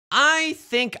I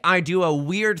think I do a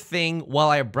weird thing while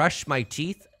I brush my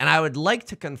teeth, and I would like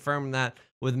to confirm that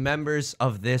with members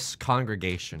of this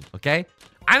congregation, okay?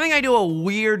 I think I do a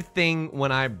weird thing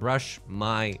when I brush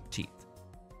my teeth.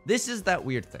 This is that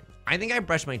weird thing. I think I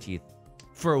brush my teeth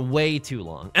for way too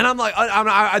long. And I'm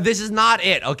like, this is not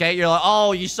it, okay? You're like,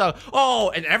 oh, you suck. Oh,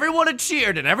 and everyone had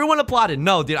cheered and everyone applauded.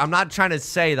 No, dude, I'm not trying to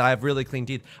say that I have really clean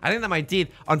teeth. I think that my teeth,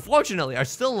 unfortunately, are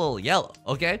still a little yellow,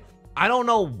 okay? I don't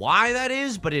know why that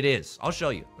is, but it is. I'll show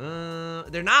you.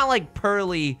 They're not like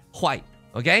pearly white,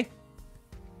 okay?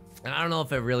 And I don't know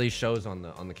if it really shows on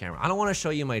the camera. I don't want to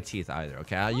show you my teeth either,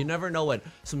 okay? You never know what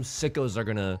some sickos are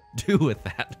gonna do with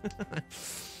that.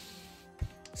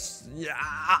 Yeah,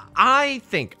 I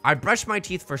think I brush my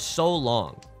teeth for so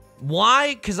long.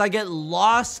 Why? Because I get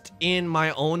lost in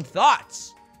my own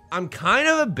thoughts. I'm kind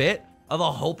of a bit of a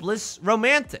hopeless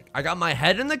romantic. I got my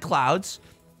head in the clouds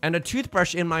and a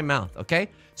toothbrush in my mouth, okay?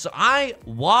 So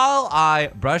while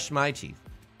I brush my teeth,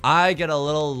 I get a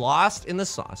little lost in the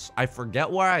sauce. I forget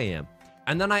where I am.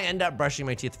 And then I end up brushing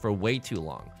my teeth for way too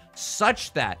long.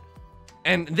 Such that,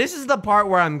 and this is the part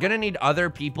where I'm gonna need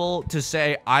other people to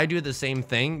say I do the same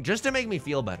thing just to make me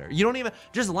feel better. You don't even,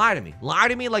 just lie to me. Lie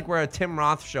to me like we're a Tim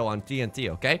Roth show on TNT,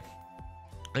 okay?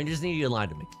 I just need you to lie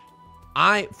to me.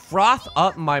 I froth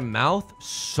up my mouth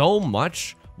so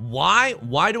much. Why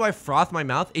do I froth my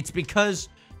mouth? It's because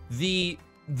the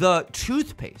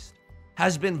toothpaste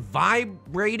has been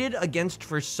vibrated against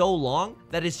for so long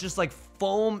that it's just like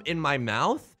foam in my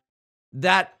mouth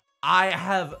that I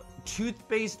have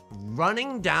toothpaste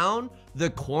running down the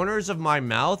corners of my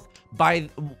mouth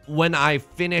when I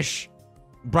finish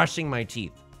brushing my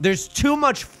teeth. There's too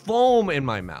much foam in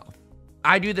my mouth.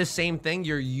 I do the same thing.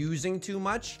 You're using too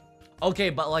much.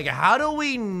 Okay, but like, how do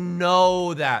we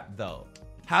know that though?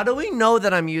 How do we know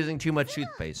that I'm using too much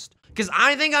toothpaste? Because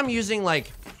I think I'm using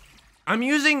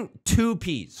 2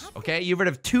 P's, okay? You've heard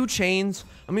of 2 chains.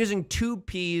 I'm using 2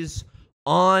 P's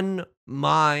on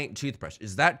my toothbrush.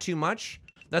 Is that too much?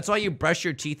 That's why you brush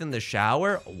your teeth in the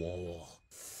shower? Whoa.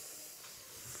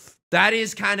 That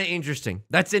is kind of interesting.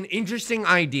 That's an interesting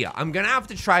idea. I'm gonna have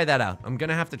to try that out.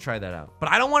 But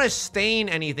I don't want to stain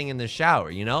anything in the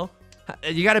shower, you know?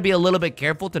 You gotta be a little bit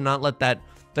careful to not let that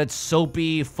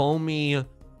soapy, foamy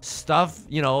stuff,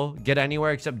 you know, get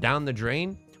anywhere except down the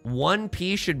drain. 1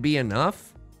 P should be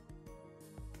enough.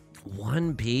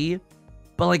 1 P?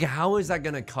 But like, how is that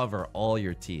gonna cover all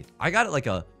your teeth? I got like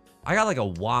a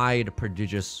wide,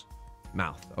 prodigious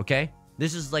mouth, okay?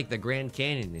 This is like the Grand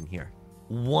Canyon in here.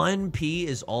 1 P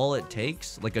is all it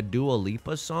takes, like a Dua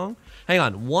Lipa song. Hang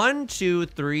on, 1, 2,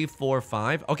 3, 4,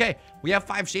 5. Okay, we have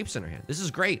 5 shapes in our hand. This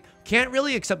is great. Can't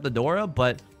really accept the Dora,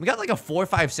 but we got like a 4,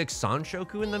 5, 6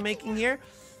 Sanshoku in the making here.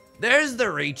 There's the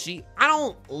Riichi. I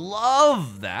don't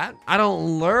love that. I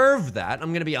don't love that.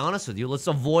 I'm gonna be honest with you. Let's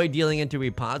avoid dealing into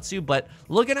Ripatsu, but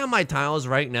looking at my tiles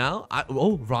right now,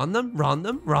 run them.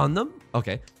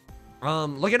 Okay.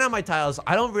 Looking at my tiles,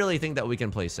 I don't really think that we can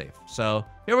play safe. So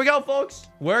here we go, folks.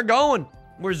 We're going.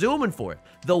 We're zooming for it.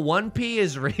 The 1 P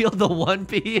is real. The 1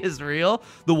 P is real.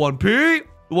 The 1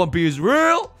 P is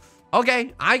real.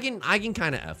 Okay, I can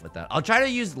kind of F with that. I'll try to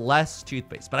use less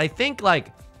toothpaste, but I think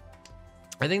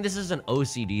this is an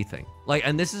OCD thing. Like,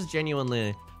 and this is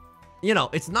genuinely, you know,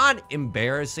 it's not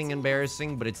embarrassing,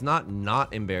 but it's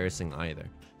not embarrassing either.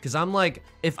 Because I'm like,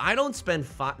 if I don't spend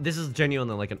this is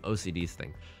genuinely like an OCD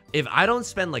thing. If I don't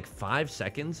spend like 5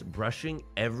 seconds brushing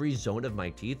every zone of my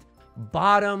teeth,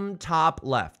 bottom, top,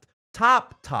 left,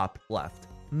 top, left,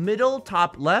 middle,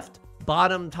 top, left,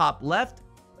 bottom, top, left,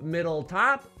 middle,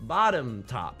 top, bottom,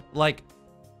 top. Like,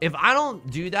 if I don't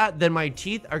do that, then my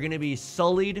teeth are going to be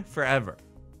sullied forever.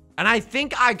 And I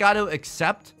think I got to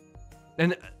accept,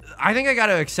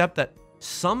 that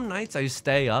some nights I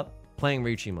stay up playing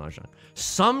Riichi Mahjong.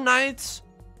 Some nights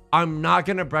I'm not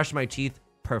going to brush my teeth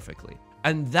perfectly.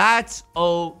 And that's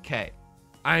okay.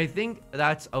 I think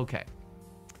that's okay.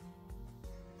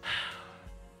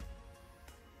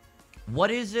 What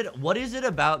is it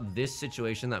about this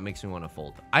situation that makes me want to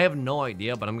fold? I have no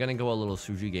idea, but I'm going to go a little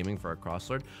Suji gaming for a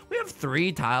crosslord. We have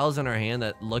 3 tiles in our hand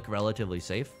that look relatively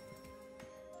safe.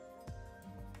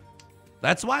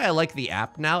 That's why I like the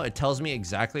app now. It tells me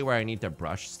exactly where I need to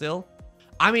brush still.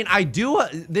 I mean, I do.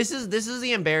 This is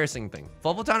the embarrassing thing.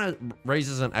 Fulfultana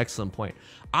raises an excellent point.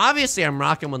 Obviously, I'm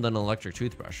rocking with an electric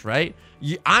toothbrush, right?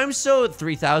 I'm so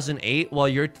 3008 while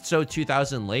you're so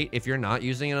 2000 late if you're not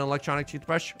using an electronic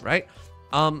toothbrush, right?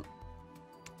 To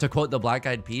quote the Black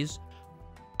Eyed Peas,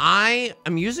 I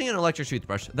am using an electric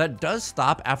toothbrush that does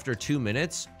stop after 2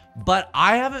 minutes, but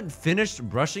I haven't finished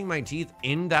brushing my teeth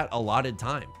in that allotted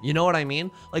time. You know what I mean?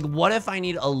 Like, what if I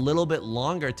need a little bit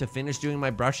longer to finish doing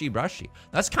my brushy?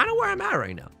 That's kind of where I'm at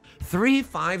right now. 3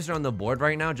 5s are on the board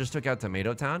right now. Just took out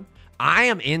Tomato Town. I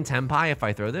am in Tenpai if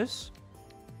I throw this.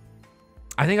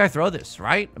 I think I throw this,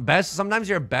 right? Sometimes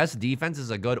your best defense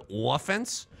is a good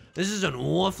offense. This is an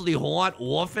awfully hot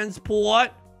offense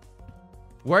port.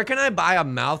 Where can I buy a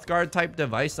mouthguard type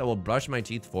device that will brush my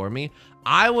teeth for me?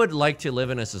 I would like to live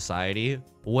in a society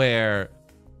where,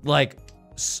 like,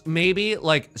 maybe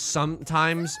like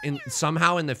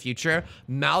somehow in the future,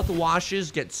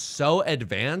 mouthwashes get so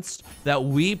advanced that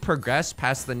we progress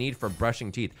past the need for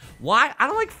brushing teeth. Why? I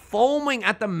don't like foaming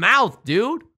at the mouth,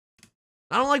 dude.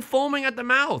 I don't like foaming at the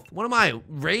mouth. What am I,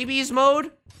 rabies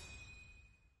mode?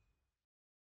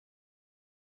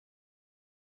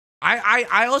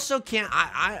 I also can't,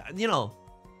 you know,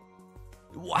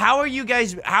 how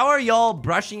are y'all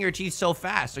brushing your teeth so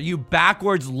fast? Are you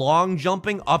backwards long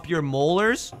jumping up your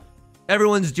molars?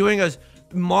 Everyone's doing a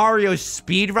Mario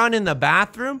speed run in the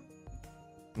bathroom?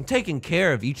 I'm taking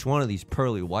care of each one of these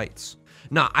pearly whites.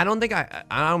 No, I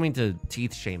don't mean to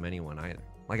teeth shame anyone either.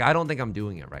 Like, I don't think I'm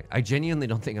doing it right. I genuinely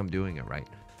don't think I'm doing it right.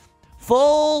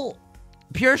 Full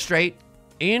pure straight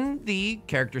in the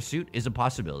character suit is a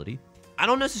possibility. I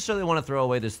don't necessarily want to throw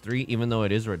away this 3, even though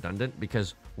it is redundant,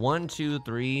 because 1, 2,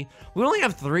 3, we only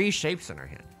have 3 shapes in our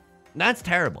hand. That's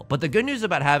terrible. But the good news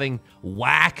about having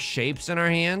whack shapes in our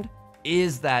hand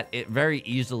is that it very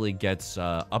easily gets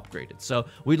upgraded. So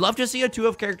we'd love to see a 2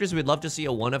 of characters. We'd love to see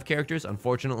a 1 of characters.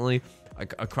 Unfortunately,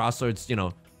 a Crossroads, you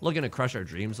know, looking to crush our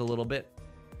dreams a little bit.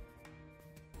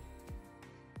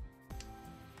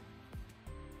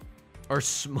 Or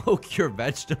smoke your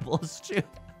vegetables too.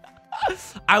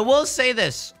 I will say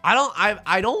this.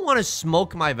 I don't want to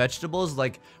smoke my vegetables,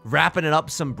 like wrapping it up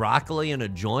some broccoli in a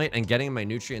joint and getting my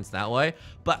nutrients that way.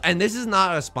 And this is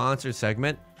not a sponsored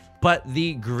segment, but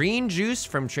the green juice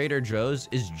from Trader Joe's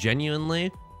is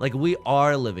genuinely, like, we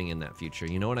are living in that future.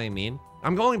 You know what I mean?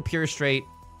 I'm going pure straight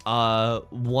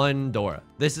 1 Dora.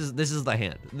 This is the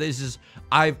hand.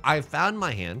 I've found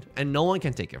my hand and no one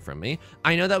can take it from me.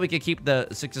 I know that we could keep the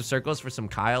 6 of circles for some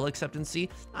Kyle acceptancy.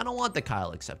 I don't want the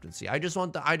Kyle acceptancy. I just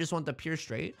want the pure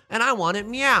straight, and I want it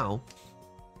meow.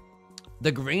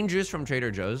 The green juice from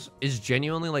Trader Joe's is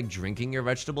genuinely like drinking your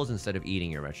vegetables instead of eating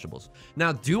your vegetables.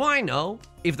 Now, do I know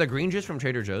if the green juice from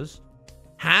Trader Joe's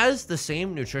has the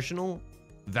same nutritional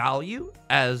value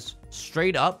as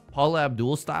straight up Paula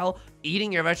Abdul style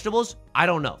eating your vegetables? I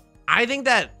don't know. I think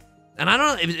that, and I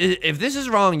don't know if this is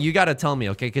wrong, you got to tell me,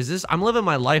 okay? Because I'm living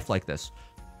my life like this.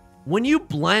 When you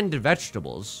blend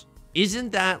vegetables,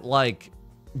 isn't that like,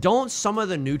 don't some of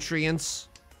the nutrients,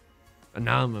 and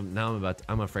I'm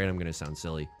afraid I'm gonna sound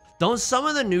silly. Don't some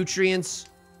of the nutrients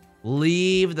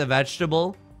leave the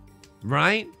vegetable,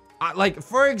 right? Like,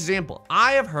 for example,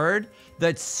 I have heard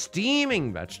that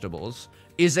steaming vegetables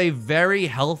is a very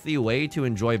healthy way to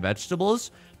enjoy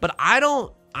vegetables, but I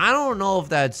don't know if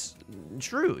that's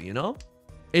true, you know?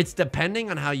 It's depending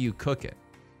on how you cook it.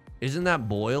 Isn't that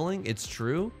boiling? It's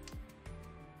true.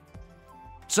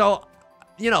 So,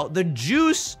 you know, the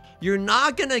juice, you're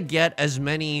not gonna get as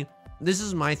many, this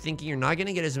is my thinking, you're not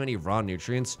gonna get as many raw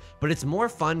nutrients, but it's more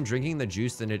fun drinking the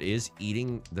juice than it is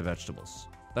eating the vegetables.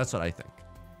 That's what I think.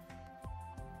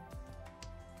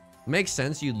 Makes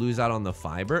sense, you lose out on the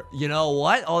fiber. You know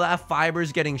what? All that fiber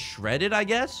is getting shredded, I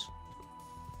guess.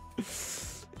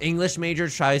 English major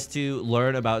tries to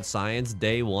learn about science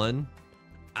day 1.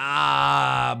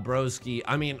 Ah, broski.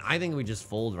 I mean, I think we just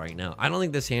fold right now. I don't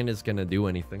think this hand is gonna do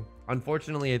anything.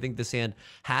 Unfortunately, I think this hand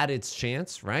had its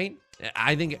chance, right?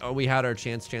 I think we had our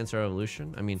chance our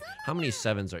evolution. I mean, how many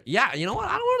 7s are... Yeah, you know what?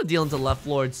 I don't want to deal into left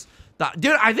lords.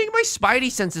 Dude, I think my spidey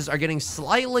senses are getting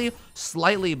slightly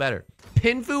better.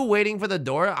 Pinfu waiting for the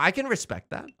door. I can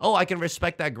respect that. Oh, I can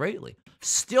respect that greatly.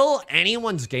 Still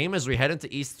anyone's game as we head into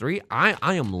East 3. I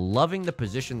am loving the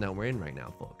position that we're in right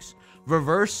now, folks.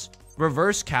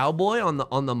 Reverse cowboy on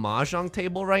the Mahjong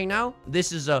table right now.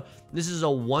 This is a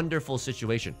wonderful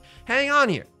situation. Hang on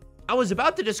here. I was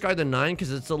about to discard the 9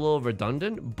 because it's a little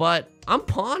redundant, but I'm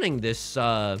pawning this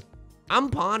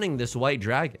white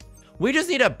dragon. We just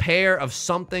need a pair of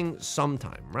something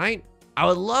sometime, right? I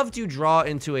would love to draw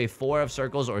into a 4 of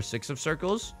circles or 6 of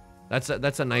circles. That's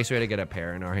a nice way to get a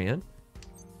pair in our hand.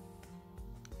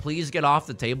 Please get off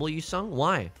the table, Yusong.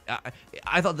 Why?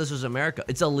 I thought this was America.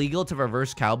 It's illegal to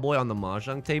reverse cowboy on the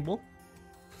Mahjong table.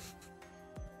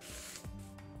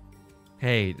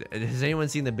 Hey, has anyone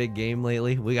seen The Big Game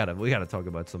lately? We gotta talk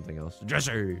about something else.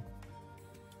 Dresser.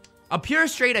 A pure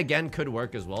straight again could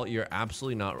work as well. You're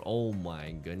absolutely not. Oh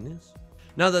my goodness.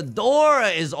 Now the door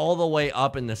is all the way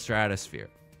up in the stratosphere.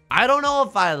 I don't know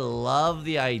if I love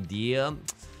the idea.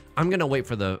 I'm gonna wait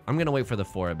for the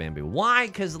 4 bamboo. Why?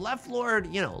 Because Left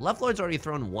Lord, you know, Left Lord's already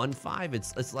thrown 1-5.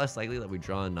 It's less likely that we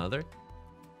draw another.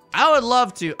 I would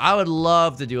love to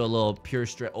do a little pure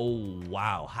straight. Oh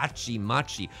wow, Hachi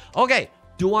Machi. Okay,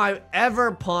 do I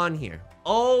ever pawn here?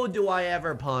 Oh, do I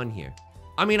ever pawn here?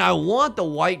 I mean, I want the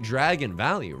white dragon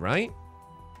value, right?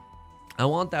 I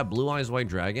want that blue eyes white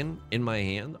dragon in my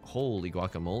hand. Holy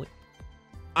guacamole.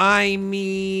 I mean,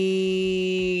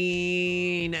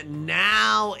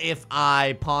 now if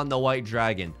I pawn the white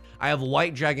dragon, I have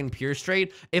white dragon pure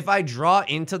straight. If I draw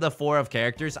into the 4 of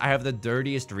characters, I have the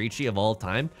dirtiest Riichi of all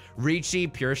time.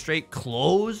 Riichi pure straight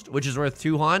closed, which is worth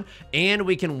 2 Han, and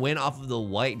we can win off of the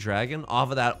white dragon,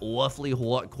 off of that awfully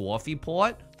hot coffee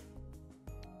pot.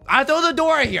 I throw the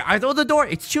door here. I throw the door.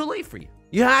 It's too late for you.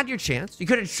 You had your chance. You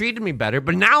could have treated me better,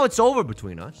 but now it's over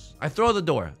between us. I throw the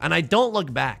door, and I don't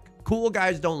look back. Cool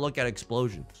guys don't look at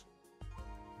explosions.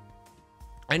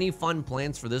 Any fun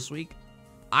plans for this week?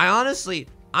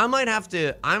 I might have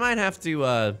to, I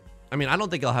mean, I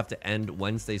don't think I'll have to end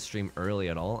Wednesday's stream early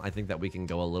at all. I think that we can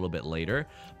go a little bit later,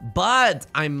 but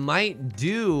I might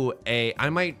do an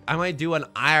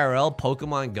IRL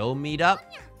Pokemon Go meetup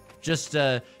just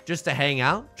to hang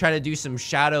out, try to do some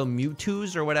Shadow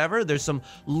Mewtwo's or whatever. There's some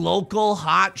local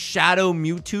hot Shadow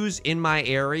Mewtwo's in my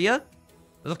area.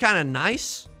 Those kind of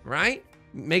nice, right?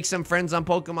 Make some friends on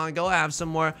Pokemon Go, have some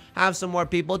more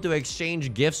people to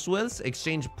exchange gifts with,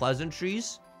 exchange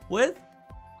pleasantries with.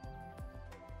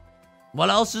 What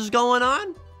else is going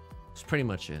on? It's pretty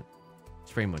much it.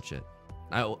 It's pretty much it.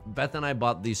 Beth and I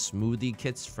bought these smoothie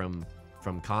kits from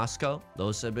Costco.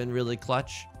 Those have been really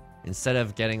clutch. Instead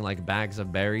of getting like bags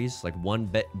of berries, like one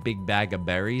big bag of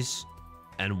berries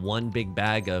and one big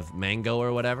bag of mango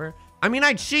or whatever. I mean,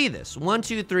 I'd chi this. 1,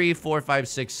 2, 3, 4, 5,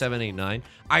 6, 7, 8, 9.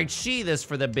 I'd chi this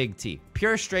for the big T.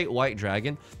 Pure straight white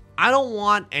dragon. I don't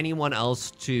want anyone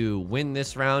else to win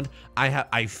this round.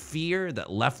 I fear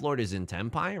that Left Lord is in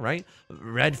Tenpai, right?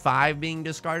 Red 5 being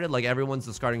discarded, like everyone's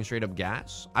discarding straight up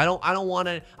gas. I want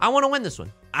to win this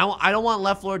one. I don't want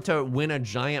Left Lord to win a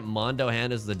giant Mondo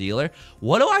hand as the dealer.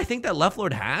 What do I think that Left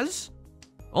Lord has?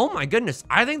 Oh my goodness.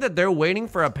 I think that they're waiting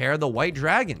for a pair of the white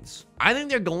dragons. I think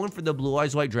they're going for the blue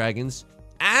eyes white dragons,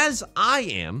 as I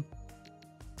am.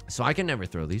 So I can never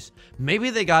throw these. Maybe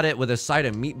they got it with a side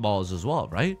of meatballs as well,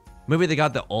 right? Maybe they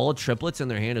got the all triplets in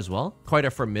their hand as well. Quite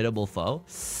a formidable foe.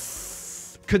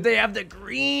 Could they have the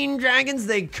green dragons?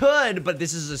 They could, but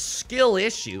this is a skill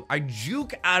issue. I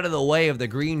juke out of the way of the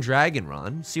green dragon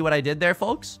run. See what I did there,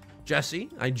 folks? Jesse,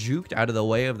 I juked out of the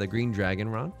way of the green dragon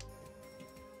run.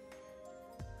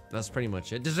 That's pretty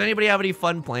much it. Does anybody have any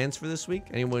fun plans for this week?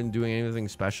 Anyone doing anything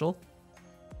special?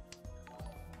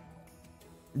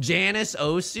 Janice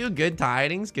Osu, good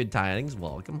tidings, good tidings.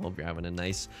 Welcome. Hope you're having a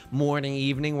nice morning,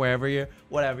 evening, whatever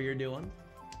you're doing.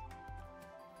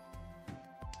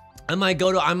 I might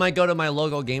go to my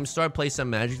local game store, play some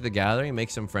Magic the Gathering, make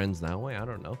some friends that way. I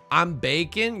don't know. I'm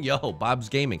baking. Yo, Bob's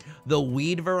Gaming. The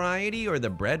weed variety or the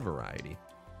bread variety?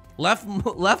 Left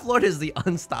Lord is the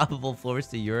unstoppable force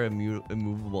to your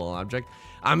immovable object.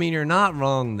 I mean, you're not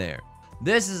wrong there.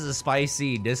 This is a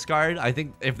spicy discard. I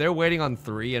think if they're waiting on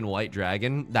 3 and white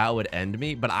dragon, that would end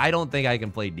me. But I don't think I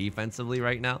can play defensively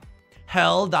right now.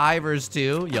 Hell Divers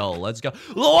too. Yo, let's go.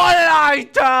 What did I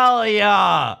tell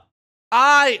ya?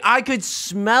 I could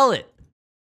smell it.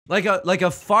 Like a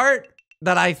fart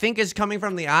that I think is coming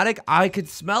from the attic. I could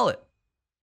smell it.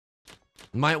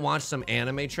 Might watch some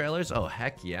anime trailers. Oh,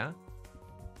 heck yeah.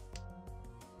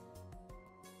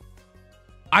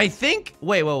 I think,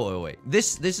 wait.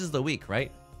 This is the week,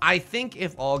 right? I think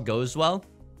if all goes well,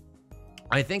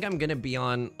 I think I'm gonna be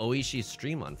on Oishi's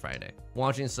stream on Friday,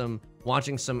 watching some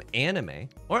anime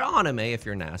or anime if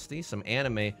you're nasty, some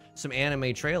anime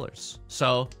trailers.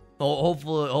 So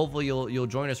hopefully you'll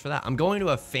join us for that. I'm going to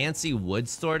a fancy wood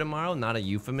store tomorrow, not a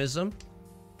euphemism.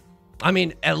 I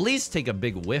mean, at least take a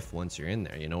big whiff once you're in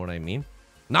there. You know what I mean?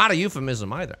 Not a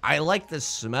euphemism either. I like the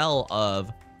smell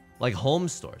of like home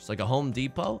stores, like a Home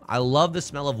Depot. I love the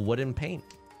smell of wooden paint,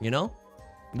 you know?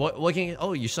 What can you,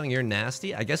 oh, you're saying you're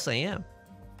nasty? I guess I am.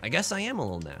 I guess I am a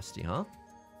little nasty, huh?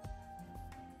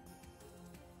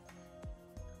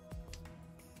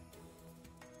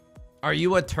 Are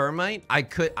you a termite?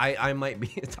 I might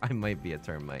be, I might be a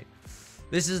termite.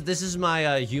 This is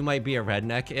my, you might be a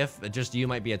redneck if, just you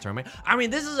might be a termite. I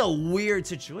mean, this is a weird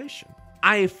situation.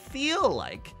 I feel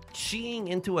like chiing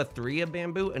into a 3 of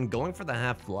bamboo and going for the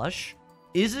half flush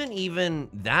isn't even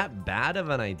that bad of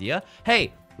an idea.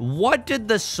 Hey, What did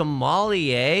the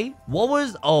sommelier? What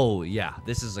was? Oh yeah,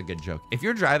 this is a good joke. If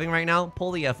you're driving right now, pull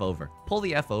the F over. Pull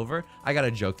the F over. I got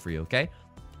a joke for you. Okay.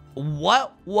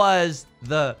 What was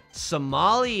the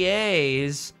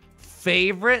sommelier's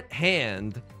favorite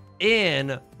hand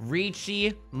in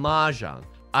Riichi Mahjong?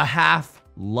 A half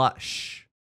lush.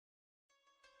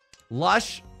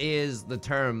 Lush is the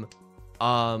term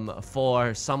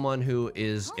for someone who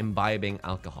is imbibing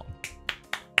alcohol.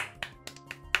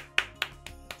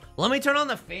 Let me turn on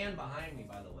the fan behind me,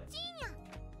 by the way.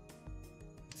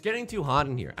 It's getting too hot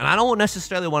in here, and I don't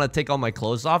necessarily want to take all my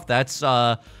clothes off. That's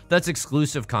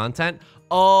exclusive content.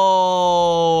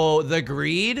 Oh, the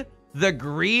greed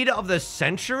of the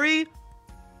century.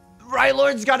 Right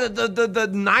Lord's got the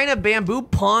 9 of bamboo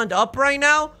pawned up right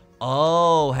now.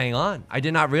 Oh, hang on. I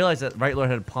did not realize that Right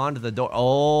Lord had pawned the door.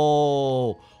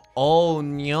 Oh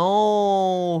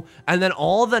no. And then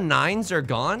all the 9s are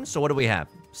gone. So what do we have?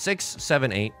 6,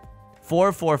 7, 8,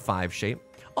 4, 4, 5 shape.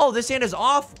 Oh, this hand is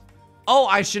off. Oh,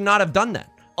 I should not have done that.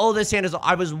 Oh, this hand is,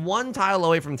 I was 1 tile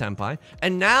away from Tenpai,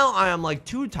 and now I am like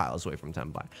 2 tiles away from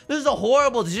Tenpai. This is a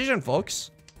horrible decision,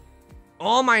 folks.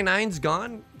 All my 9's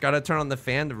gone. Gotta turn on the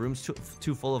fan. The room's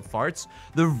too full of farts.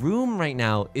 The room right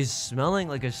now is smelling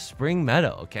like a spring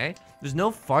meadow, okay? There's no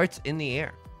farts in the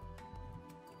air.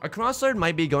 A crosslord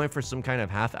might be going for some kind of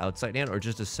half outside hand or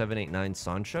just a 7, 8, 9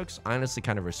 Sanchoks. I honestly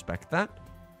kind of respect that.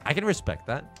 I can respect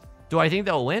that. Do I think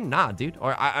they'll win? Nah, dude.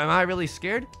 Or am I really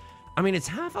scared? I mean, it's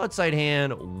half outside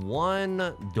hand,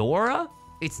 1 Dora.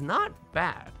 It's not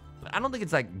bad, but I don't think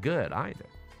it's that good either.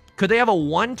 Could they have a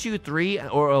 1, 2, 3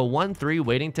 or a 1, 3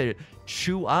 waiting to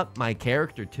chew up my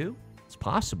character too? It's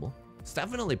possible. It's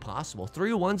definitely possible.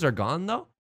 3 1s are gone though.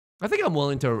 I think I'm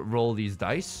willing to roll these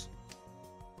dice.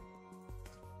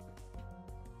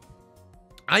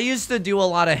 I used to do a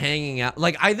lot of hanging out.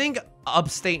 Like, I think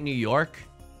upstate New York,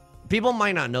 people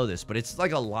might not know this, but it's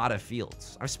like a lot of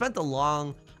fields. I spent a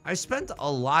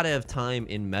lot of time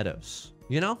in meadows,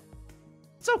 you know?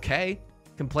 It's okay.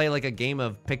 Can play like a game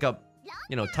of pick up,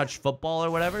 you know, touch football or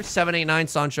whatever. 7, 8, 9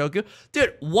 Sanshoku.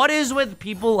 Dude, what is with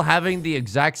people having the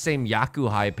exact same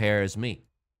Yakuhai pair as me?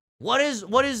 What is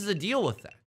the deal with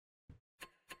that?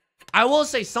 I will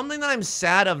say something that I'm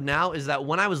sad of now is that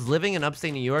when I was living in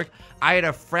upstate New York, I had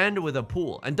a friend with a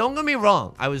pool. And don't get me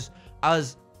wrong, I was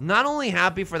not only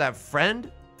happy for that friend,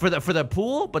 for the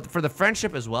pool, but for the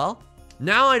friendship as well.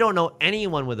 Now I don't know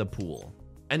anyone with a pool.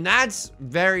 And that's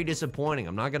very disappointing.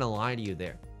 I'm not gonna lie to you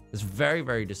there. It's very,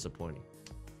 very disappointing.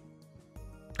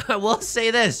 I will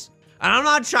say this, and I'm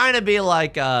not trying to be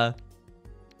like, I'm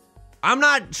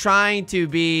not trying to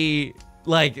be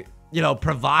like, you know,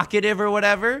 provocative or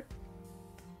whatever.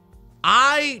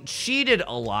 I cheated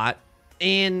a lot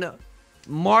in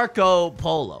Marco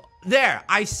Polo. There,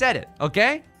 I said it,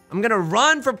 okay? I'm gonna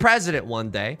run for president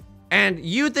one day, and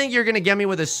you think you're gonna get me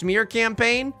with a smear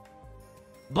campaign,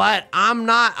 but I'm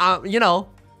not, you know,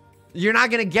 you're not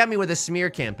gonna get me with a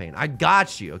smear campaign. I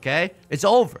got you, okay? It's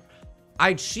over.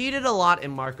 I cheated a lot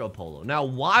in Marco Polo. Now,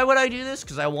 why would I do this?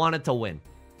 Because I wanted to win.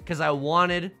 Because I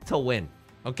wanted to win,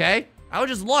 okay? I would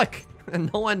just look,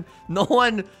 and no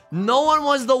one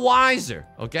was the wiser,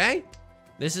 okay?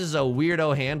 This is a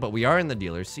weirdo hand, but we are in the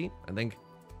dealer's seat. I think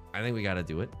we gotta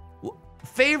do it.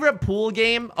 Favorite pool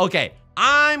game? Okay,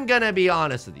 I'm gonna be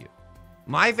honest with you.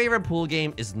 My favorite pool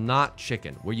game is not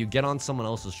chicken, where you get on someone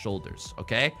else's shoulders,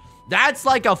 okay? That's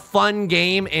like a fun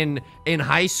game in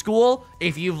high school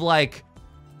if you've like,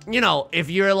 you know, if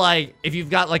you've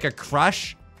got like a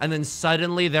crush and then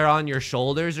suddenly they're on your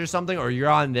shoulders or something, or you're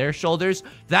on their shoulders.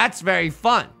 That's very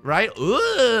fun, right?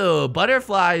 Ooh,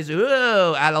 butterflies,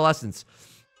 ooh, adolescence.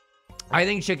 I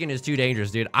think chicken is too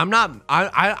dangerous, dude. I'm not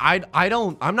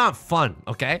fun,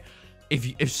 okay?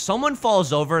 If someone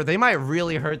falls over, they might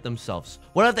really hurt themselves.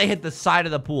 What if they hit the side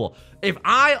of the pool? If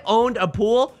I owned a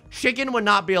pool, chicken would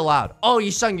not be allowed. Oh,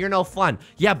 Yusong, you're no fun.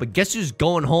 Yeah, but guess who's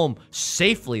going home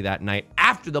safely that night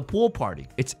after the pool party?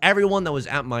 It's everyone that was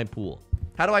at my pool.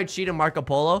 How do I cheat in Marco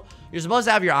Polo? You're supposed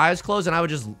to have your eyes closed, and I would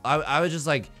just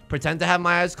like pretend to have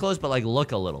my eyes closed, but like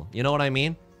look a little. You know what I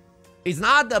mean? It's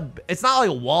not like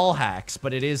wall hacks,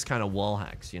 but it is kind of wall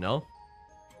hacks, you know?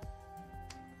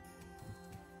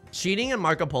 Cheating in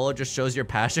Marco Polo just shows your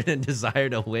passion and desire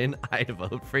to win. I'd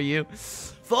vote for you.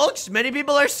 Folks, many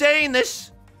people are saying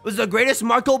this was the greatest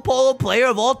Marco Polo player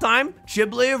of all time.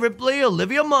 Chibley, Ripley,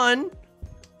 Olivia Munn.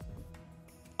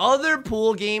 Other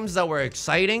pool games that were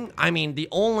exciting. I mean,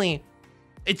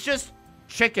 it's just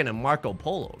chicken and Marco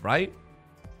Polo, right?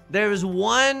 There was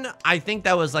one, I think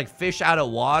that was like fish out of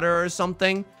water or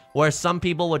something, where some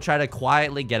people would try to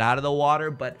quietly get out of the water,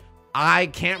 but I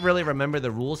can't really remember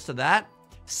the rules to that.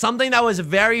 Something that was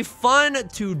very fun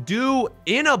to do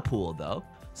in a pool, though.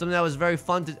 Something that was very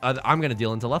fun to... I'm going to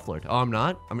deal into left lord. Oh, I'm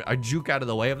not. I juke out of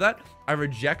the way of that. I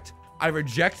reject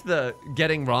the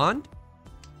getting Rond.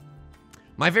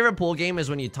 My favorite pool game is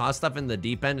when you toss stuff in the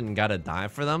deep end and gotta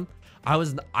dive for them. I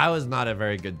was not a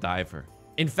very good diver.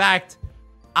 In fact,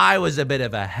 I was a bit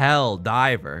of a hell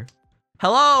diver.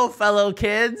 Hello, fellow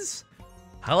kids.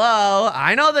 Hello,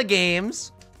 I know the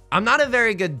games. I'm not a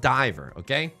very good diver,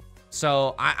 okay?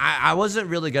 So I wasn't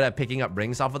really good at picking up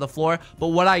rings off of the floor, but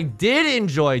what I did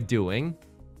enjoy doing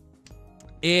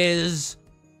is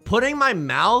putting my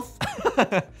mouth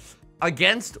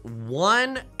against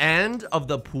one end of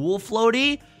the pool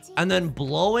floaty and then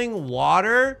blowing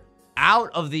water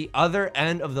out of the other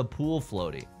end of the pool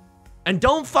floaty. And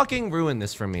don't fucking ruin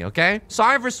this for me, okay?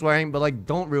 Sorry for swearing, but like,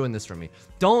 don't ruin this for me.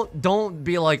 Don't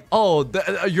be like, oh,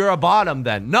 you're a bottom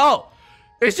then. No,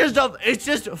 it's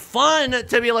just fun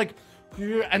to be like,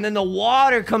 and then the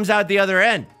water comes out the other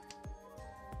end.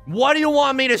 What do you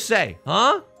want me to say,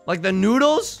 huh? Like the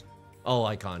noodles? Oh,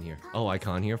 icon here. Oh,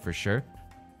 icon here for sure.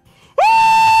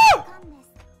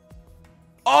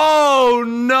 Oh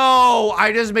no,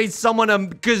 I just made someone a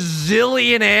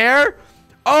gazillionaire.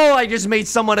 Oh, I just made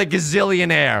someone a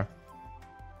gazillionaire.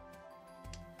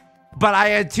 But I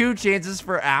had 2 chances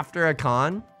for after a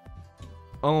con.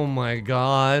 Oh my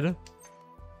god.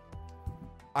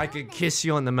 I could kiss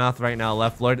you on the mouth right now,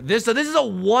 left lord. This is a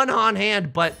one-on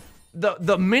hand, but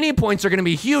the mini points are gonna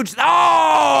be huge.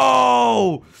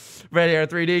 Oh! Red Hair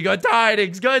 3D, good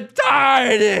tidings, good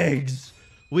tidings!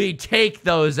 We take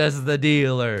those as the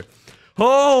dealer.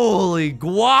 Holy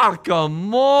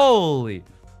guacamole!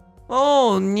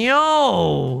 Oh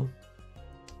no!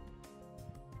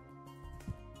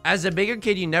 As a bigger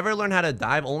kid, you never learn how to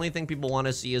dive. Only thing people want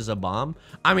to see is a bomb.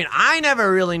 I mean, I never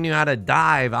really knew how to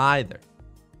dive either.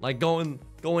 Like going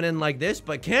in like this,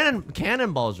 but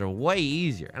cannonballs are way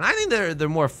easier. And I think they're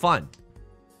more fun.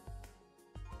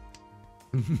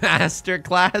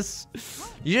 Masterclass.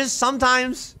 You just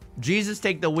sometimes, Jesus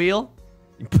take the wheel.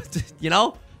 You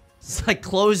know? It's like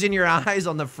closing your eyes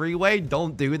on the freeway.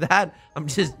 Don't do that. I'm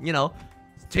just, you know,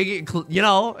 take it, you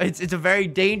know, it's a very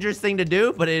dangerous thing to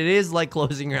do, but it is like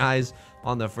closing your eyes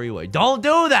on the freeway. Don't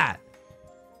do that.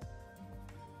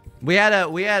 We had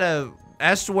a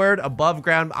S word above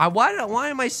ground. Why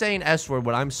am I saying S word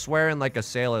when I'm swearing like a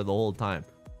sailor the whole time?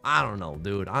 I don't know,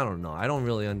 dude. I don't know. I don't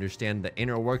really understand the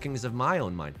inner workings of my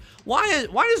own mind. Why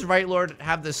does Right Lord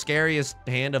have the scariest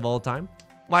hand of all time?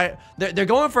 Why they're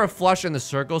going for a flush in the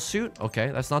circle suit? Okay,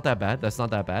 that's not that bad. That's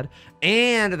not that bad.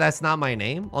 And that's not my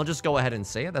name. I'll just go ahead and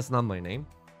say it. That's not my name.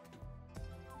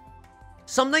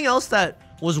 Something else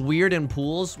that was weird in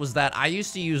pools was that I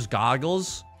used to use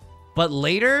goggles, but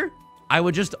later I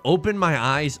would just open my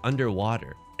eyes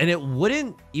underwater and it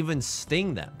wouldn't even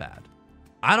sting that bad.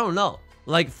 I don't know.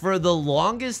 Like for the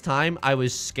longest time, I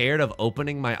was scared of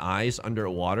opening my eyes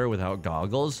underwater without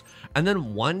goggles. And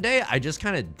then one day I just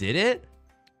kind of did it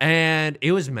and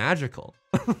it was magical.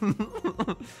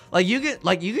 like you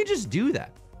could just do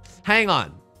that. Hang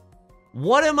on.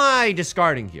 What am I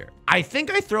discarding here? I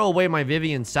think I throw away my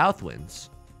Vivian Southwinds.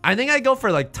 I think I go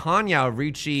for like Tanya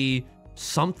Riichi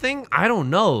something. I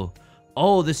don't know.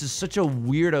 Oh, this is such a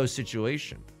weirdo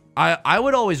situation. I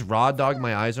would always raw dog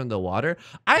my eyes underwater.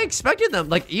 I expected them,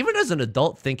 like even as an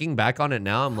adult thinking back on it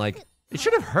now, I'm like, it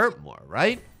should have hurt more,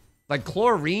 right? Like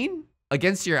chlorine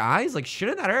against your eyes, like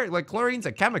shouldn't that hurt? Like chlorine's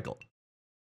a chemical.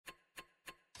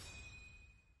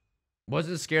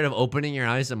 Wasn't scared of opening your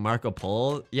eyes in Marco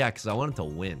Polo? Yeah, because I wanted to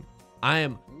win. I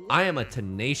am a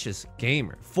tenacious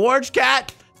gamer. Forge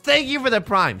Cat, thank you for the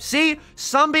prime. See,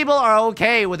 some people are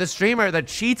okay with a streamer that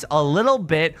cheats a little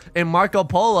bit in Marco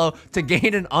Polo to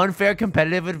gain an unfair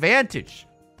competitive advantage.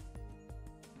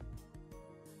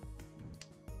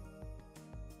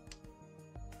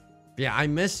 Yeah, I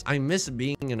miss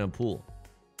being in a pool.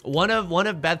 One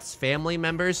of Beth's family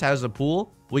members has a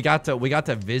pool. We got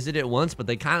to visit it once, but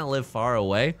they kind of live far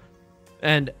away.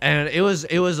 And it was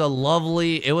a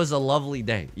lovely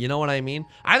day. You know what I mean?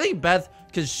 I think Beth,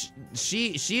 because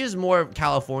she is more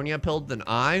California pilled than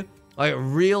I, like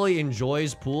really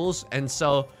enjoys pools, and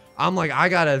so I'm like, I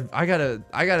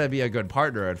gotta be a good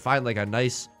partner and find like a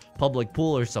nice public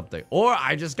pool or something, or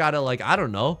I just gotta like, I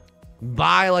don't know,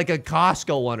 buy like a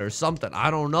Costco one or something.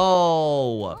 I don't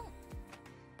know.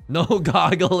 No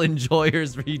goggle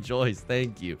enjoyers rejoice.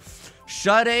 Thank you.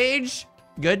 Shut Age.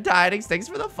 Good tidings. Thanks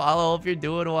for the follow. Hope you're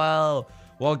doing well.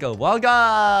 Welcome.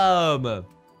 Welcome.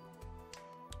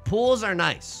 Pools are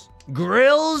nice.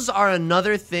 Grills are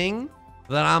another thing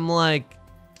that I'm like,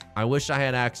 I wish I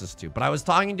had access to. But I was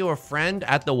talking to a friend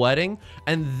at the wedding,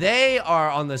 and they are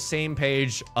on the same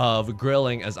page of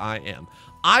grilling as I am.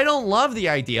 I don't love the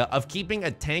idea of keeping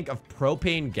a tank of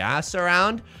propane gas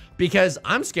around because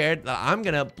I'm scared that I'm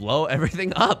gonna blow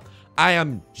everything up. I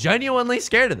am genuinely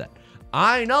scared of that.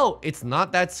 I know it's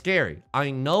not that scary.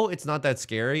 I know it's not that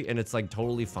scary and it's like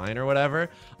totally fine or whatever.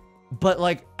 But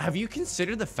like, have you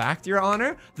considered the fact, Your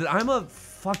Honor, that I'm a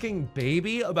fucking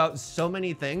baby about so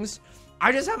many things?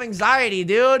 I just have anxiety,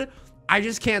 dude. I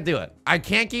just can't do it. I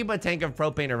can't keep a tank of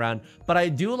propane around, but I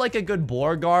do like a good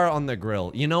Borgar on the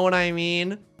grill. You know what I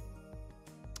mean?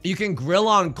 You can grill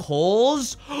on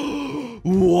coals?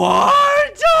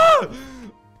 What?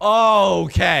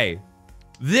 Okay.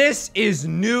 This is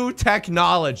new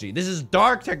technology. This is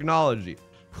dark technology.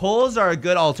 Coals are a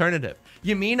good alternative.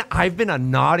 You mean I've been a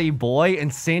naughty boy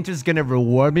and Santa's gonna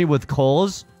reward me with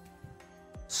coals?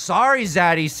 Sorry,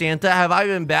 Zaddy Santa, have I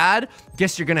been bad?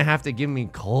 Guess you're gonna have to give me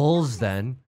coals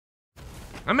then.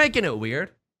 I'm making it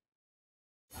weird.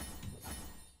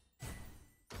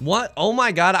 What? Oh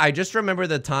my god, I just remember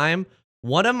the time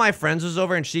one of my friends was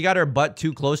over and she got her butt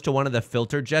too close to one of the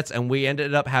filter jets and we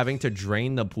ended up having to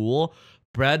drain the pool.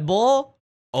 Bread Bowl?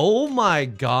 Oh my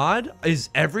god, is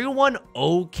everyone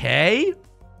okay?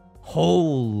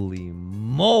 Holy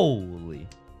moly.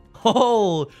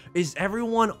 Oh, is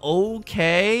everyone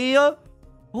okay?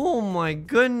 Oh my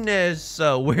goodness.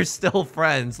 We're still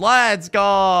friends. Let's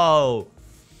go.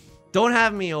 Don't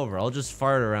have me over. I'll just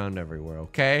fart around everywhere,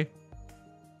 okay?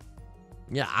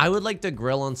 Yeah, I would like to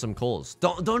grill on some coals.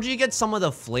 Don't you get some of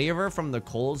the flavor from the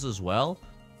coals as well?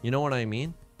 You know what I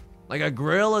mean? Like a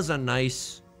grill is a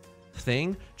nice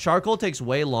thing. Charcoal takes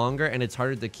way longer and it's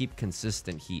harder to keep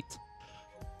consistent heat.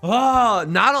 Oh,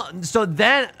 so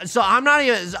I'm not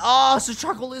even, so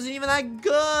charcoal isn't even that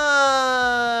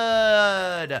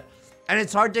good. And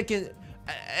it's hard to,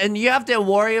 and you have to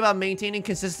worry about maintaining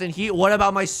consistent heat. What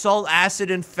about my salt,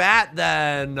 acid, and fat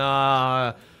then?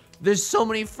 There's so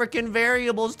many freaking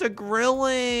variables to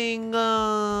grilling.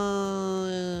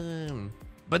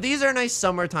 But these are nice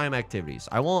summertime activities.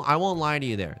 I won't lie to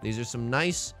you there. These are some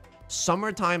nice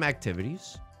summertime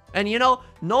activities. And you know,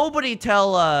 nobody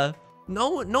tell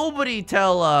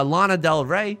Lana Del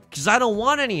Rey, because I don't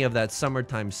want any of that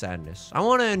summertime sadness. I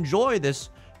want to enjoy this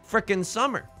frickin'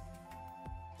 summer.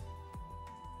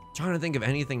 Trying to think of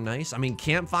anything nice. I mean,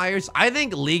 campfires. I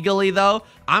think legally, though,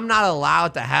 I'm not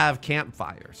allowed to have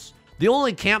campfires. The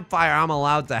only campfire I'm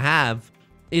allowed to have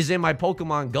is in my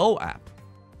Pokemon Go app.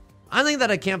 I think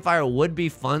that a campfire would be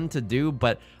fun to do,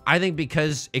 but I think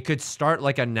because it could start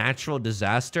like a natural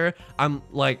disaster, I'm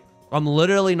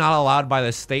literally not allowed by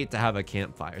the state to have a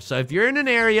campfire. So if you're in an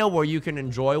area where you can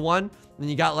enjoy one, and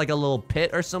you got like a little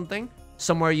pit or something,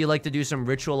 somewhere you like to do some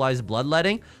ritualized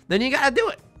bloodletting, then you gotta do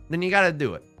it. Then you gotta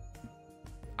do it.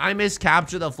 I miss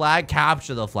Capture the Flag.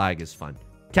 Capture the Flag is fun.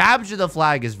 Capture the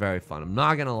Flag is very fun. I'm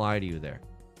not gonna lie to you there.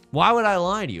 Why would I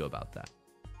lie to you about that?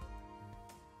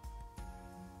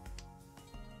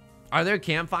 Are there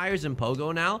campfires in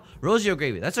Pogo now? Rosie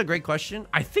O'Gravy, that's a great question.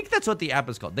 I think that's what the app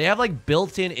is called. They have like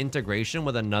built-in integration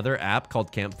with another app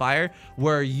called Campfire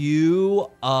where you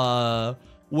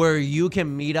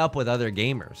can meet up with other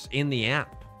gamers in the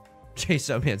app.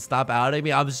 Jason, man, stop outing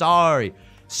me. I'm sorry.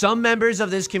 Some members of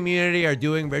this community are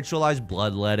doing ritualized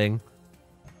bloodletting.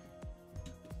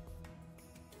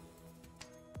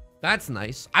 That's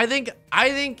nice. I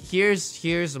think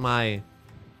here's my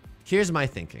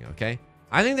thinking, okay?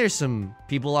 I think there's some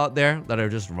people out there that are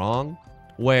just wrong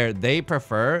where they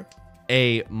prefer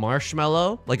a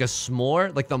marshmallow, like a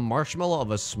s'more, like the marshmallow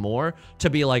of a s'more to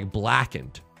be like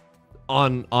blackened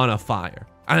on a fire.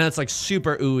 And it's like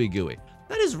super ooey gooey.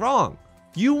 That is wrong.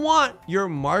 You want your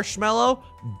marshmallow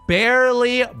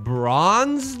barely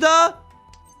bronzed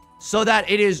so that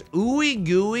it is ooey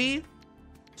gooey,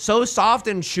 so soft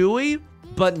and chewy,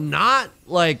 but not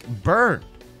like burnt.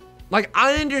 Like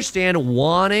I understand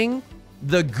wanting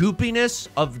the goopiness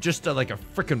of just like a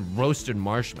freaking roasted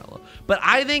marshmallow, but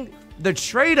I think the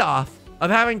trade-off of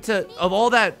having to of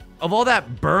all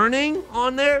that burning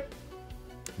on there,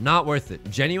 not worth it.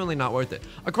 Genuinely not worth it.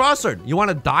 A crossword. You want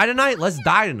to die tonight? Let's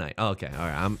die tonight. Oh, okay, all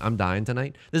right. I'm dying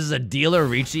tonight. This is a dealer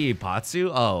Riichi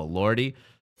Ipatsu. Oh lordy.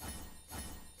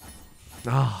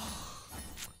 Oh.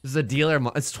 This is a dealer.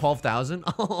 It's 12,000.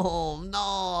 Oh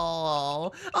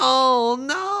no! Oh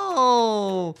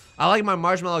no! I like my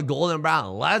marshmallow golden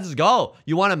brown. Let's go.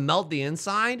 You want to melt the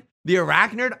inside? The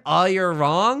arachnid? Oh, you're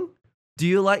wrong. Do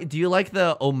you like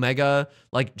the omega,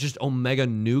 like just omega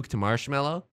nuked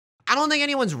marshmallow? I don't think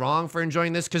anyone's wrong for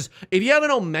enjoying this because if you have an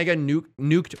omega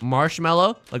nuked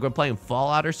marshmallow, like we're playing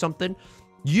Fallout or something,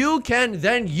 You can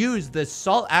then use the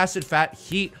salt, acid, fat,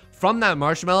 heat from that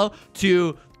marshmallow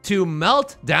to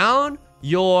melt down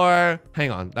your,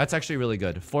 hang on, that's actually really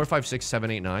good. 4, 5, 6,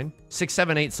 7, 8, 9. 6,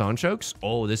 7, 8 Sanchokes.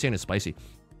 Oh, this hand is spicy.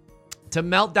 To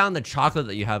melt down the chocolate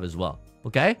that you have as well.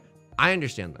 Okay? I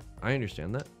understand that. I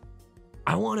understand that.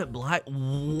 I want it black.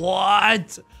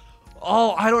 What?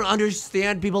 Oh, I don't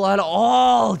understand people at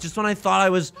all. Just when I thought I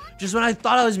was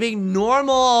being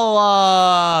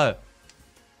normal.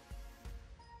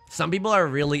 Some people are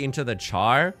really into the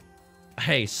char.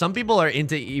 Hey, some people are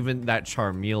into even that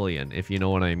Charmeleon, if you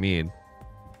know what I mean.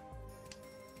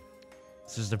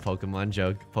 It's just a Pokemon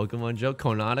joke. Pokemon joke.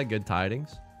 Konata, good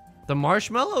tidings. The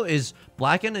marshmallow is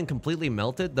blackened and completely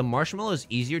melted. The marshmallow is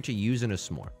easier to use in a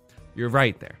s'more. You're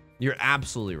right there. You're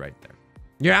absolutely right there.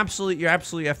 You're absolutely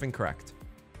effing correct.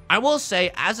 I will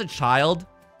say, as a child,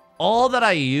 all that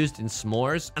I used in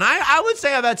s'mores, and I would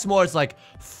say I've had s'mores like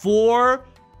 4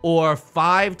 or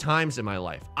 5 times in my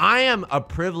life. I am a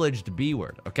privileged B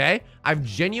word, okay? I've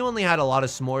genuinely had a lot of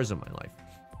s'mores in my life.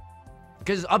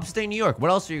 Because upstate New York,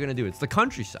 what else are you gonna do? It's the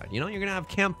countryside, you know? You're gonna have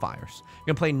campfires. You're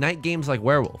gonna play night games like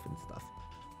Werewolf and stuff.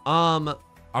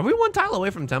 Are we 1 tile away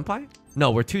from Tenpai?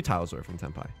 No, we're 2 tiles away from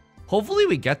Tenpai. Hopefully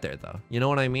we get there though, you know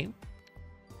what I mean?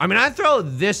 I mean, I throw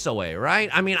this away, right?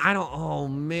 I mean, I don't, oh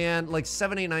man, like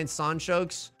 7, 8, 9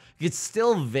 Sanchokes. It's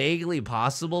still vaguely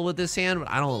possible with this hand, but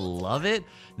I don't love it.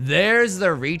 There's the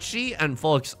Riichi, and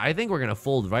folks, I think we're gonna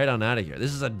fold right on out of here.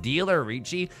 This is a dealer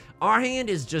Riichi. Our hand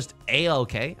is just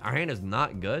A-okay. Our hand is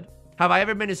not good. Have I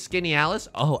ever been to Skinny Alice?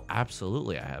 Oh,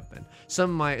 absolutely I have been.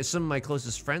 Some of my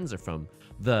closest friends are from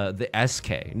the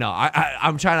SK. No,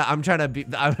 I'm trying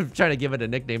to give it a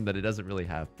nickname that it doesn't really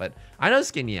have, but I know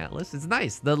Skinny Alice. It's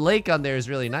nice. The lake on there is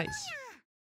really nice.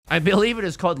 I believe it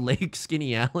is called Lake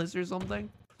Skinny Alice or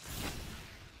something.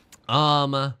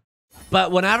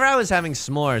 But whenever I was having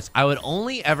s'mores, I would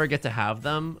only ever get to have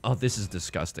them. Oh, this is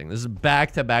disgusting. This is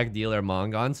back-to-back dealer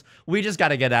Mongons. We just got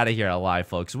to get out of here alive,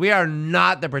 folks. We are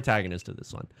not the protagonist of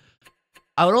this one.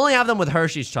 I would only have them with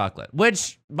Hershey's chocolate,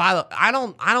 which, by the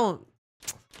way,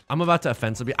 I'm about to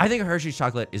offensively. I think Hershey's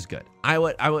chocolate is good. I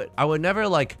would never,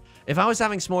 like, if I was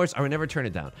having s'mores, I would never turn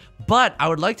it down. But I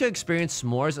would like to experience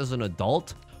s'mores as an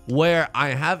adult, where I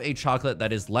have a chocolate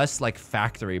that is less like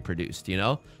factory produced, you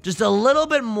know? Just a little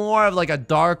bit more of like a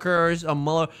darker,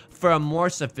 for a more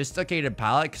sophisticated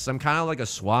palate, because I'm kind of like a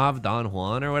suave Don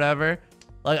Juan or whatever.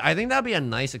 Like, I think that'd be a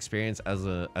nice experience as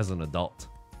an adult.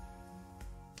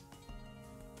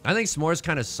 I think s'mores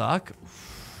kind of suck.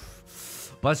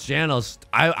 Bus channels,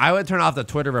 I would turn off the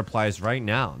Twitter replies right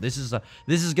now. This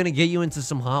is gonna get you into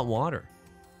some hot water.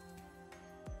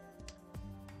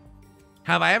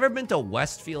 Have I ever been to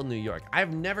Westfield, New York?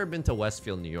 I've never been to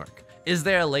Westfield, New York. Is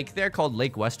there a lake there called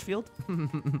Lake Westfield?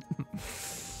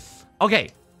 Okay,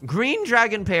 green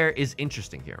dragon pair is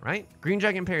interesting here, right? Green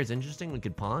dragon pair is interesting. We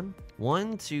could pawn.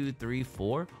 1, 2, 3,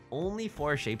 4. Only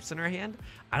 4 shapes in our hand.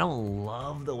 I don't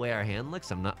love the way our hand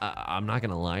looks. I'm not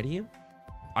gonna lie to you.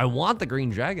 I want the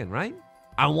green dragon, right?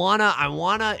 I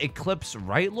wanna eclipse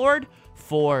Right Lord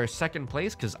for 2nd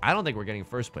place, because I don't think we're getting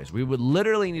 1st place. We would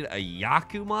literally need a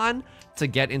Yakuman to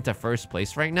get into 1st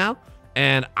place right now.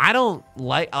 And I don't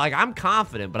like I'm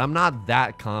confident, but I'm not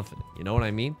that confident. You know what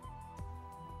I mean?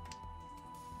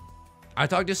 I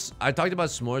talked about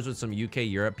s'mores with some UK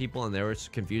Europe people, and they were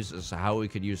confused as to how we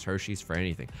could use Hershey's for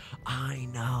anything. I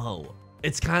know.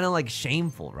 It's kind of like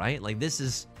shameful, right? Like this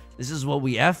is what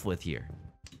we F with here.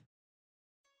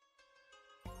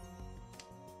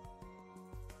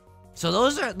 So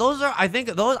those are I think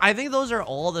those are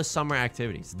all the summer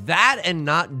activities. That and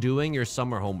not doing your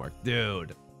summer homework.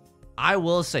 Dude, I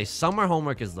will say summer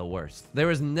homework is the worst. There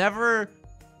was never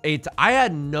I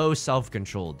had no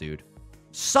self-control, dude.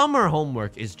 Summer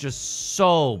homework is just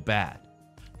so bad.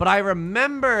 But I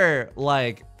remember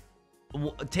like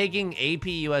taking AP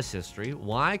US history.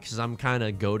 Why? Because I'm kind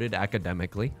of goated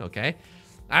academically, okay?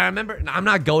 I remember, I'm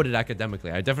not goated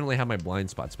academically. I definitely have my blind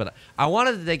spots, but I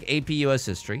wanted to take AP US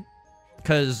history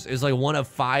because it's like one of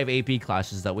 5 AP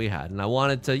classes that we had. And I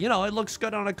wanted to, you know, it looks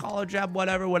good on a college app,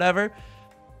 whatever.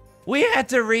 We had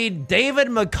to read David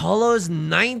McCullough's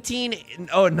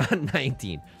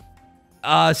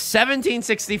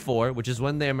 1764, which is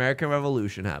when the American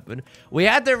Revolution happened. We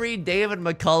had to read David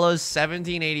McCullough's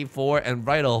 1784 and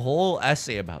write a whole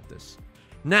essay about this.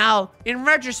 Now, in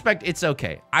retrospect, it's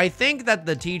okay. I think that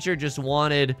the teacher just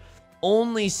wanted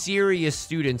only serious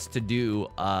students to do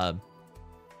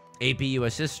AP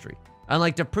US history. And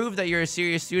like to prove that you're a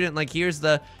serious student, like here's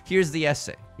the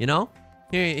essay, you know?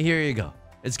 Here you go.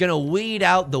 It's gonna weed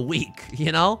out the weak,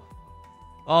 you know?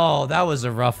 Oh, that was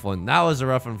a rough one. That was a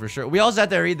rough one for sure. We also had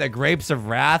to read The Grapes of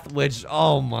Wrath, which,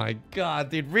 oh my god,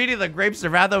 dude. Reading The Grapes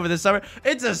of Wrath over the summer,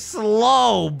 it's a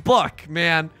slow book,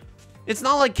 man. It's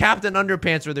not like Captain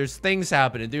Underpants where there's things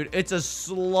happening, dude. It's a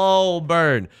slow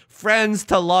burn. Friends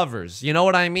to lovers, you know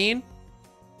what I mean?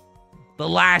 The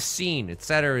last scene,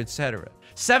 etc., etc.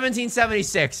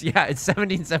 1776. Yeah, it's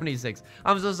 1776.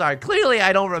 I'm so sorry. Clearly,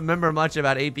 I don't remember much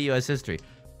about AP US history.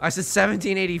 I said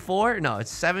 1784? No,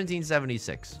 it's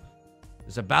 1776.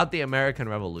 It's about the American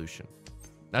Revolution.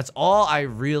 That's all I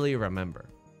really remember.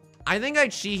 I think I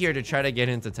cheat here to try to get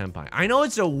into Tenpai. I know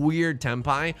it's a weird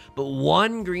Tenpai, but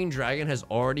one green dragon has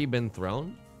already been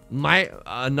thrown.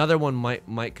 Another one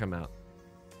might come out.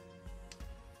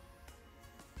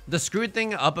 The screwed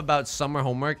thing up about summer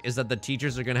homework is that the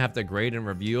teachers are gonna have to grade and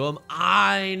review them.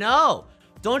 I know.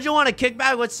 Don't you want to kick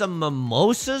back with some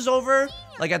mimosas over,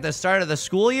 like at the start of the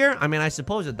school year? I mean, I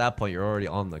suppose at that point you're already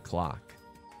on the clock.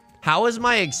 How is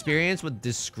my experience with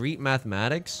discrete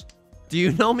mathematics? Do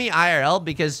you know me IRL?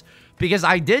 Because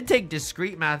I did take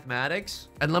discrete mathematics,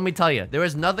 and let me tell you, there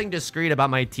was nothing discrete about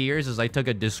my tears as I took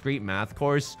a discrete math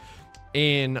course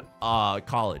in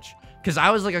college. Because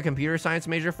I was like a computer science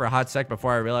major for a hot sec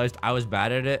before I realized I was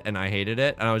bad at it and I hated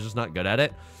it and I was just not good at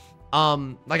it.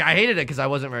 Like I hated it because I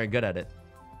wasn't very good at it.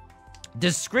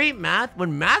 Discrete math,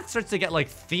 when math starts to get like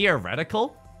theoretical,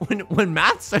 when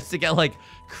math starts to get like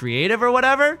creative or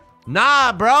whatever,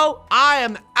 nah, bro, I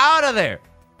am out of there.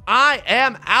 I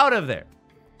am out of there.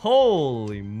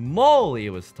 Holy moly, it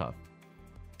was tough.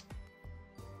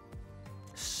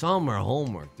 Summer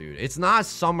homework, dude. It's not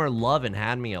summer love and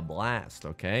had me a blast,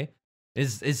 okay?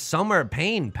 Is summer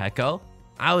pain, Pecco.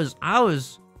 I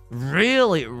was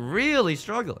really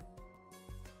struggling.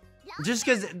 Just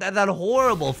because that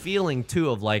horrible feeling, too,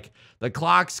 of like the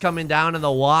clock's coming down to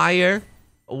the wire.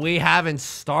 We haven't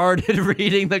started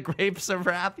reading The Grapes of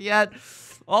Wrath yet.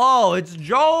 Oh, it's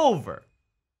over.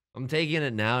 I'm taking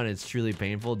it now and it's truly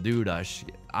painful. Dude,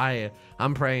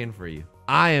 I'm praying for you.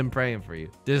 I am praying for you.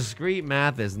 Discrete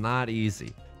math is not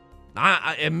easy.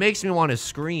 It makes me want to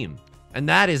scream. And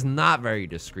that is not very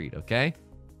discreet, okay?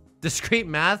 Discrete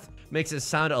math makes it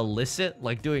sound illicit,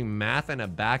 like doing math in a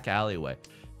back alleyway.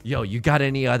 Yo, you got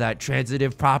any of that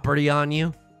transitive property on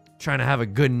you? Trying to have a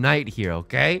good night here,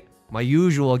 okay? My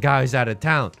usual guy's out of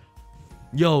town.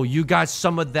 Yo, you got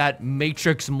some of that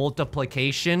matrix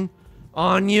multiplication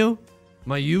on you?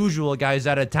 My usual guy's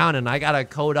out of town and I gotta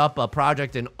code up a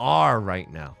project in R right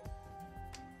now.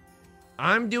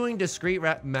 I'm doing discrete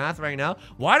math right now.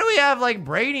 Why do we have like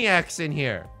brainiacs in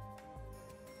here?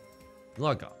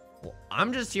 Look,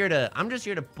 I'm just here to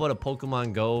put a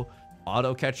Pokemon Go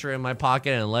auto catcher in my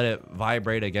pocket and let it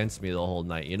vibrate against me the whole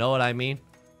night. You know what I mean?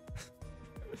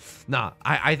 Nah,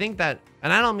 I think that,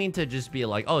 and I don't mean to just be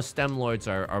like, oh, STEM lords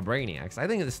are brainiacs. I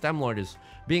think the STEM lord is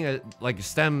being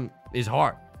STEM is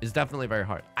hard. It's definitely very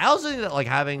hard. I also think that like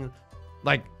having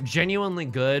like genuinely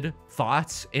good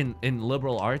thoughts in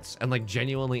liberal arts and like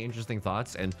genuinely interesting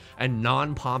thoughts and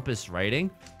non-pompous writing,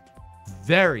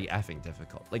 very effing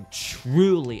difficult. Like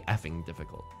truly effing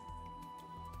difficult.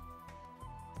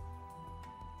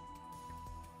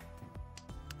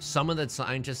 Some of the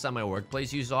scientists at my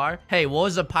workplace use R. Hey, what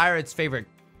was a pirate's favorite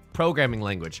programming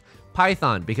language?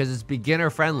 Python, because it's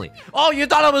beginner friendly. Oh, you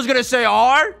thought I was gonna say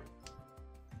R?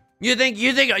 You think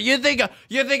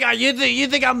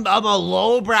I'm a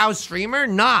lowbrow streamer?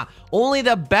 Nah, only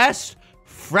the best,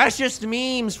 freshest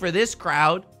memes for this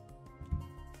crowd.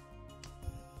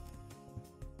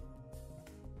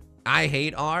 I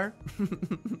hate R.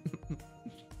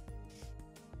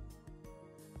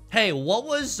 Hey, what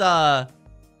was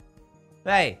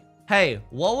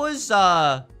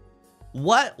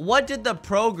what did the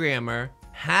programmer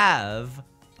have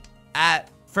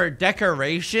for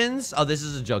decorations? Oh, this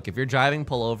is a joke. If you're driving,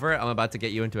 pull over. I'm about to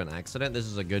get you into an accident. This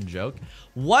is a good joke.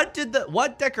 What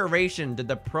decoration did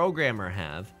the programmer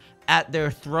have at their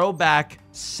throwback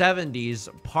 70s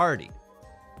party?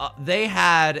 They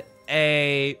had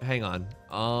a, hang on.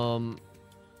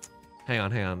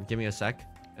 Give me a sec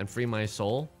and free my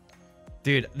soul.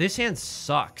 Dude, this hand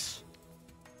sucks.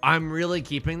 I'm really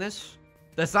keeping this.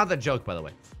 That's not the joke, by the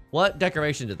way. What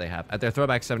decoration did they have at their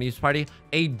throwback 70s party?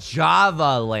 A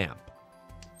Java lamp.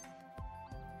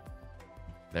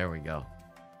 There we go.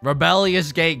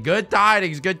 Rebellious Gate. Good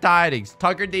tidings. Good tidings.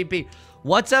 Tucker DP.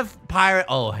 What's a pirate?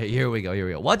 Oh, hey, here we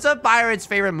go. What's a pirate's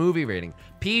favorite movie rating?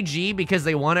 PG, because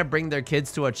they want to bring their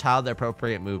kids to a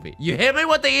child-appropriate movie. You hit me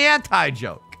with the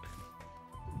anti-joke.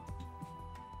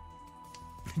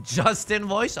 Justin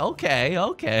voice?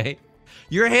 Okay.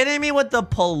 You're hitting me with the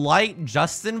polite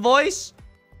Justin voice?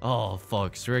 Oh,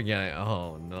 folks, we're getting...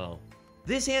 Oh, no.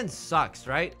 This hand sucks,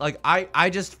 right? Like, I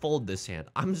just fold this hand.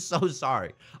 I'm so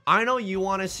sorry. I know you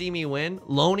want to see me win.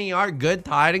 Loney Art, good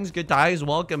tidings,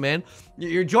 welcome in.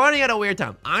 You're joining at a weird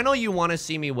time. I know you want to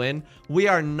see me win. We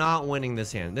are not winning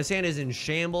this hand. This hand is in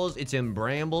shambles. It's in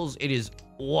brambles. It is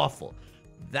awful.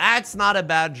 That's not a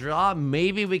bad draw.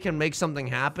 Maybe we can make something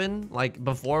happen, like,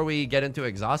 before we get into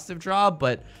exhaustive draw,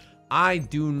 but I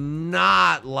do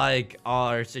not like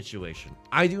our situation.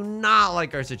 I do not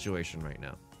like our situation right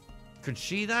now. Could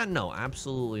she that? No,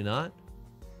 absolutely not.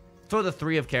 Throw the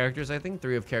 3 of characters. I think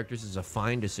 3 of characters is a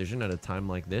fine decision at a time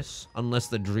like this. Unless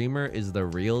the dreamer is the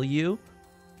real you.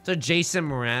 It's a Jason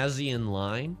Mrazian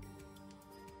line.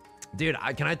 Dude,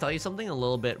 can I tell you something a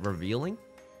little bit revealing?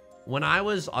 When I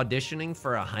was auditioning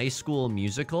for a High School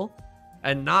Musical,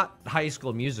 and not High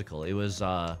School Musical, it was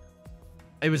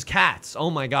Cats. Oh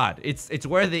my god. It's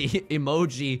where the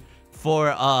emoji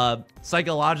for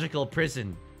psychological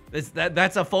prison.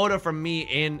 That's a photo from me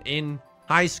in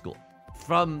high school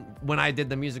from when I did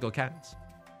the musical Cats.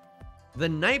 The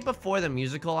night before the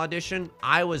musical audition,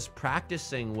 I was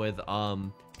practicing with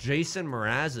Jason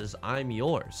Mraz's I'm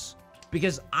Yours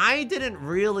because I didn't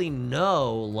really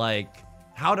know like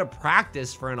how to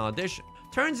practice for an audition.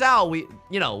 Turns out we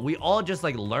all just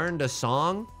like learned a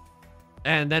song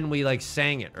and then we like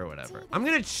sang it or whatever. I'm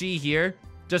gonna cheat here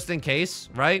just in case,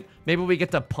 right? Maybe we get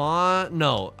to pawn.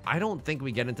 No, I don't think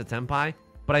we get into Tenpai,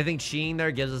 but I think cheating there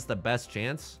gives us the best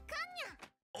chance.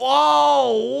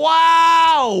 Oh,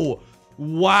 wow!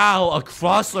 Wow, a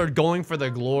crosslord going for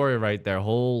the glory right there.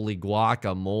 Holy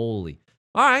guacamole.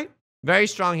 All right, very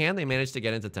strong hand. They managed to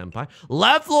get into Tenpai.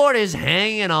 Left Lord is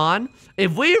hanging on.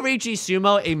 If we Riichi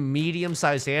Sumo a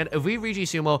medium-sized hand, if we Riichi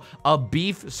Sumo a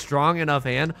beef strong enough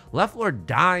hand, Left Lord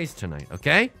dies tonight,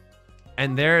 okay?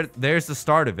 And there's the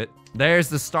start of it. There's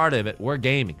the start of it. We're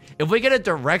gaming. If we get a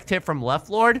direct hit from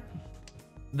Left Lord,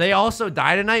 they also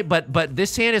die tonight, but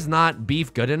this hand is not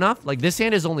beef good enough. Like, this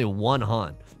hand is only 1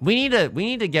 Han. We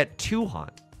need to get 2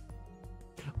 Han.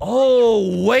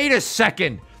 Oh, wait a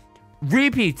second.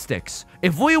 Repeat sticks.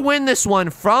 If we win this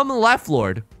one from Left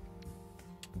Lord,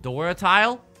 Dora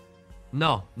tile?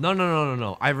 No.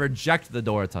 I reject the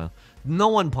Dora tile. No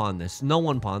one pawn this. No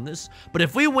one pawn this. But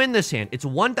if we win this hand, it's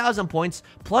 1,000 points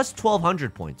plus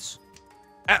 1,200 points.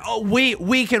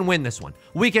 We can win this one.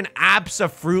 We can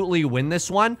abso-fruitly win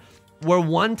this one. We're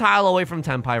 1 tile away from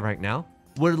Tenpai right now.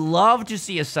 Would love to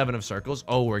see a 7 of circles.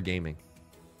 Oh, we're gaming.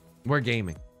 We're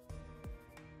gaming.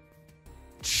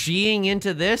 Cheating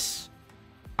into this?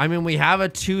 I mean, we have a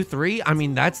 2-3. I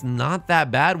mean, that's not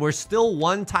that bad. We're still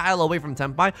 1 tile away from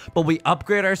Tenpai, but we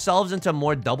upgrade ourselves into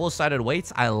more double-sided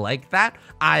weights. I like that.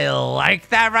 I like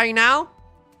that right now.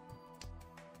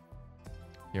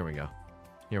 Here we go.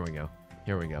 Here we go.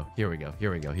 Here we go. Here we go.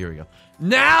 Here we go. Here we go.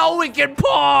 Now we can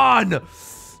pawn!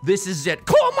 This is it.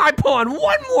 Call my pawn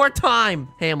one more time.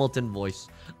 Hamilton voice.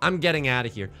 I'm getting out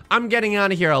of here. I'm getting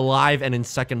out of here alive and in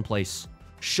 2nd place.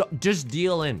 Just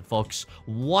deal in, folks.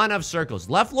 1 of circles.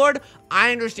 Left Lord,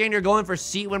 I understand you're going for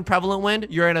seat when prevalent wind.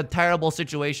 You're in a terrible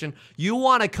situation. You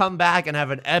want to come back and have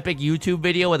an epic YouTube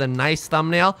video with a nice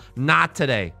thumbnail? Not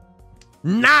today.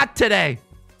 Not today.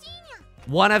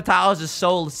 1 of tiles is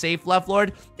so safe, Left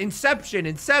Lord. Inception.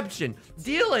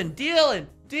 Dealin'.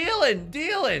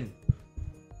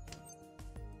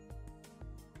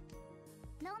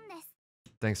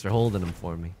 Thanks for holding him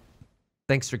for me.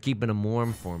 Thanks for keeping him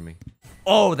warm for me.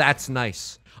 Oh, that's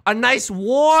nice. A nice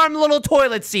warm little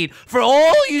toilet seat for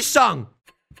all you sung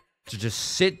to just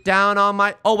sit down on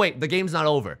my... Oh, wait, the game's not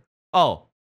over. Oh,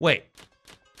 wait.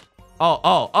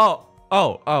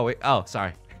 Oh, wait. Oh,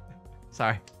 sorry.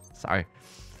 Sorry. I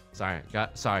was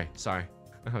sorry.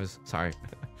 Sorry.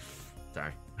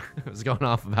 I was going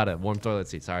off about a warm toilet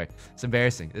seat. Sorry. It's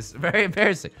embarrassing. It's very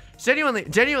embarrassing. Genuinely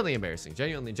embarrassing.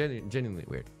 Genuinely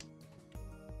weird.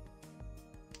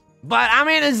 But I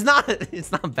mean, it's not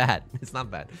bad. It's not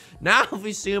bad. Now if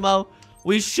we sumo,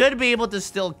 we should be able to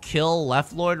still kill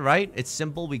Left Lord, right? It's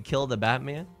simple. We kill the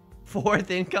Batman.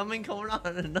 4th incoming going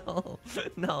on.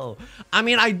 No. I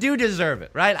mean, I do deserve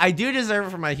it, right? I do deserve it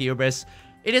for my hubris.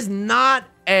 It is not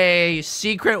a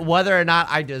secret whether or not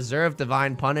I deserve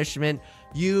divine punishment.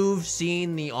 You've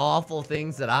seen the awful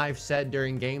things that I've said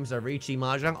during games of Riichi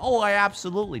Mahjong. Oh, I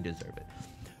absolutely deserve it.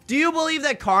 Do you believe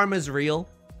that karma is real?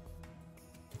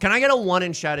 Can I get a 1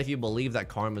 in chat if you believe that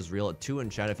karma is real? A 2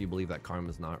 in chat if you believe that karma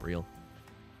is not real?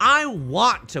 I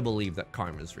want to believe that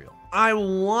karma is real. I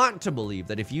want to believe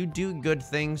that if you do good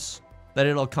things, that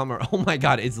it'll come. Oh my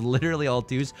god, it's literally all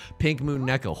 2s. Pink Moon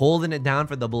Neko holding it down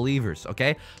for the believers,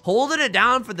 okay? Holding it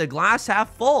down for the glass half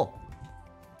full.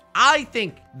 I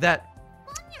think that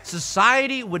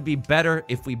Society would be better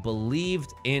if we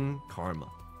believed in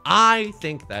karma. I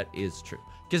think that is true.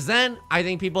 Because then I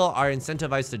think people are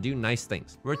incentivized to do nice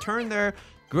things. Return their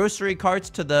grocery carts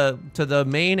to the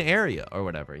main area or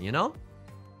whatever, you know?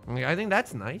 I think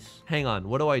that's nice. Hang on,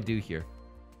 what do I do here?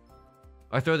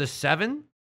 I throw the 7?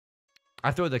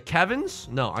 I throw the Kevins?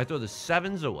 No, I throw the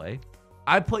 7s away.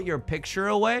 I put your picture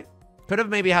away. Could have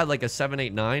maybe had like a 7,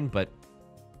 8, 9, but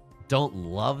don't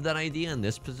love that idea in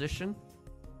this position.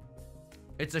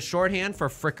 It's a shorthand for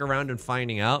frick around and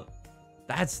finding out.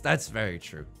 That's very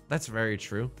true. That's very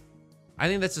true. I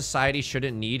think that society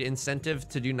shouldn't need incentive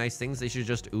to do nice things. They should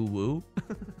just ooh woo.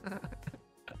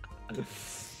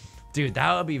 Dude,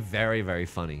 that would be very, very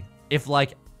funny. If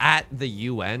like at the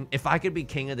UN, if I could be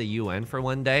king of the UN for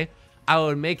one day, I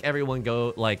would make everyone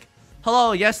go like,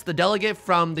 hello, yes, the delegate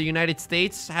from the United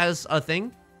States has a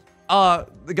thing.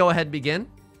 Go ahead, begin.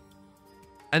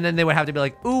 And then they would have to be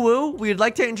like, ooh, woo, we'd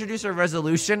like to introduce a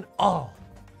resolution. Oh,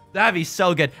 that'd be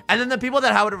so good. And then the people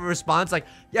that would respond, like,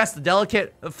 yes, the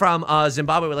delegate from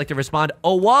Zimbabwe would like to respond,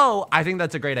 oh, whoa, I think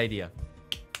that's a great idea.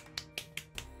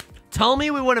 Tell me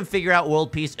we wouldn't figure out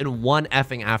world peace in one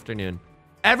effing afternoon.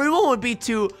 Everyone would be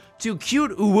too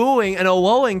cute ooh-wooing and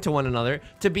oh-woing to one another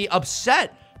to be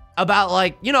upset about,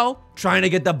 like, you know, trying to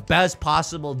get the best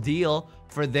possible deal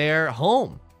for their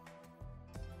home.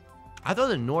 I throw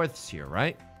the Norths here,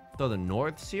 right? Throw the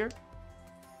Norths here.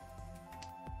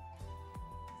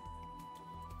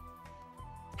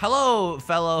 Hello,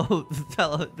 fellow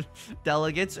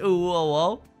delegates. Ooh, whoa,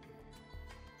 whoa.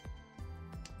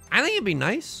 I think it'd be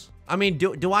nice. I mean,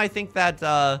 do I think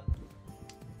that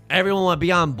everyone would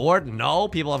be on board? No,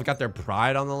 people have got their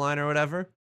pride on the line or whatever.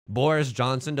 Boris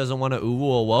Johnson doesn't want to ooh,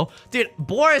 whoa, whoa. Dude,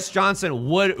 Boris Johnson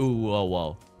would ooh, whoa,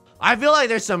 whoa. I feel like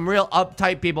there's some real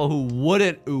uptight people who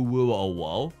wouldn't ooh, whoa,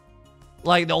 whoa.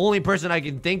 Like, the only person I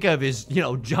can think of is, you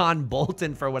know, John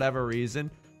Bolton for whatever reason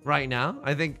right now.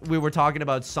 I think we were talking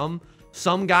about some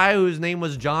guy whose name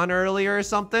was John earlier or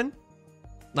something.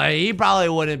 Like, he probably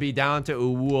wouldn't be down to ooh,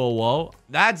 whoa, whoa.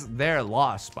 That's their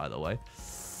loss, by the way.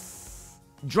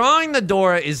 Drawing the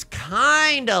door is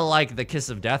kind of like the kiss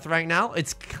of death right now.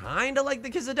 It's kind of like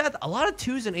the kiss of death. A lot of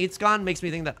 2s and 8s gone makes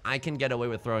me think that I can get away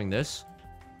with throwing this.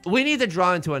 We need to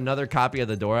draw into another copy of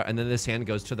the door, and then this hand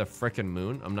goes to the frickin'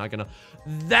 moon. I'm not gonna...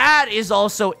 That is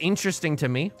also interesting to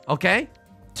me, okay?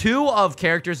 2 of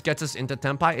characters gets us into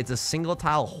Tenpai. It's a single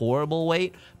tile horrible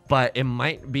weight, but it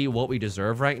might be what we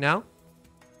deserve right now.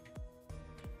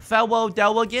 Fellow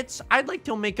delegates, I'd like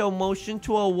to make a motion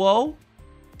to a whoa.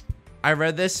 I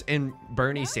read this in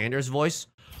Bernie Sanders' voice.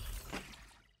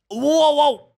 Whoa,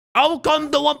 whoa. How come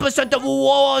the 1% of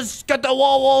whoas get the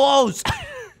whoa, whoa, whoas?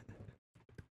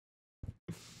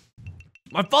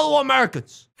 My fellow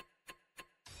Americans,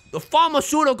 the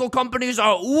pharmaceutical companies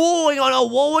are wooing and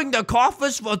wooing their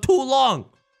coffers for too long.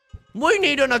 We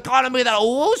need an economy that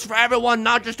woos for everyone,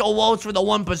 not just woos for the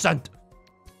 1%.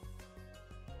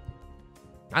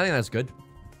 I think that's good.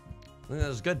 I think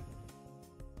that's good.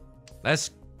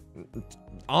 That's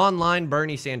online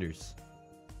Bernie Sanders.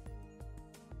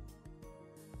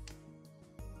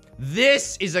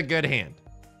 This is a good hand.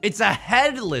 It's a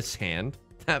headless hand.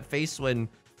 That face when...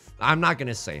 I'm not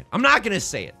gonna say it. I'm not gonna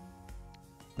say it.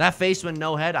 That face with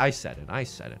no head, I said it. I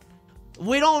said it.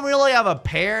 We don't really have a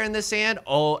pair in this hand.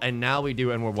 Oh, and now we do,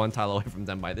 and we're 1 tile away from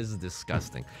Tenpai. This is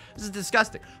disgusting. This is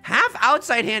disgusting. Half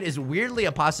outside hand is weirdly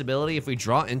a possibility if we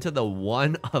draw into the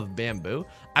 1 of bamboo.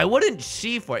 I wouldn't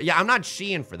she for it. Yeah, I'm not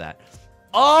sheeing for that.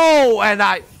 Oh,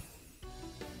 and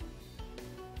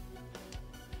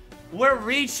we're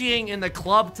reaching in the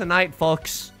club tonight,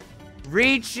 folks.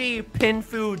 Riichi,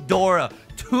 Pinfu, Dora.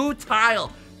 2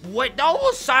 tile. Wait,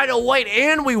 double side of white,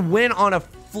 and we win on a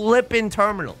flippin'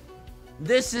 terminal.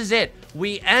 This is it.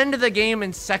 We end the game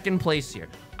in 2nd place here.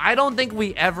 I don't think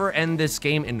we ever end this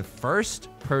game in 1st,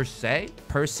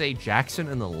 per se Jackson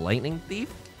and the Lightning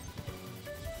Thief.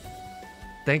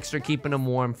 Thanks for keeping him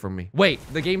warm for me. Wait,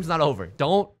 the game's not over.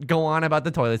 Don't go on about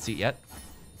the toilet seat yet.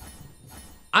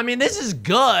 I mean, this is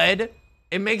good.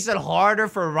 It makes it harder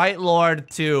for Right Lord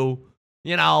to,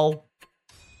 you know,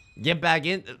 get back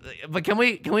in. But can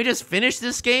we just finish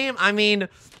this game? I mean,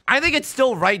 I think it's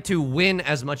still right to win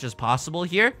as much as possible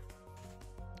here.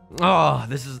 Oh,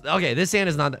 this is okay. This hand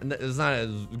is not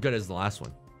as good as the last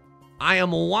one. I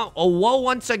am a woe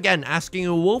once again, asking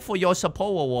a woe for your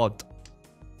support award.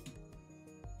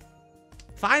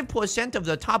 5% of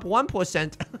the top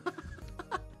 1%.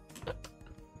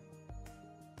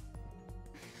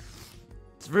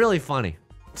 It's really funny.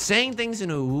 Saying things in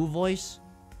a woo voice,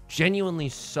 genuinely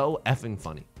so effing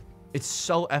funny. It's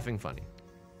so effing funny.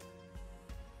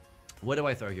 What do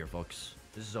I throw here, folks?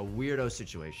 This is a weirdo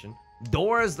situation.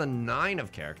 Door is the 9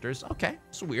 of characters. Okay,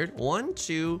 it's weird. 1,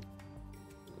 2,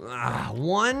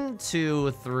 1,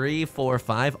 2, 3, 4,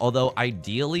 5. Although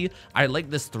ideally, I like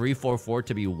this 3, 4, 4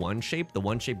 to be one shape. The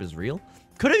one shape is real.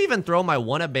 Could have even thrown my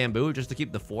 1 of bamboo just to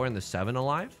keep the 4 and the 7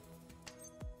 alive.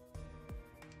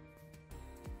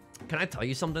 Can I tell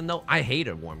you something though? I hate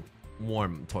a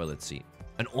warm toilet seat.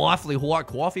 An awfully hot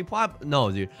coffee pot?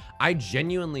 No, dude. I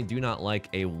genuinely do not like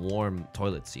a warm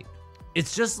toilet seat.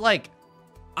 It's just like,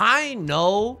 I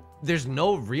know there's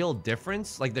no real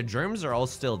difference. Like the germs are all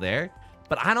still there,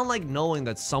 but I don't like knowing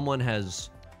that someone has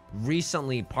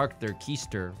recently parked their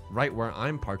keister right where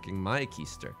I'm parking my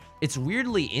keister. It's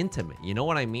weirdly intimate. You know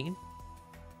what I mean?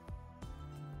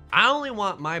 I only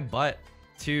want my butt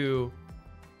to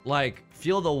like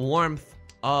feel the warmth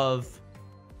of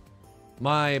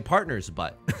my partner's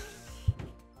butt.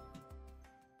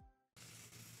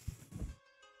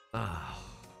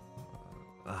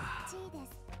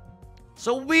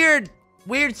 So weird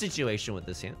situation with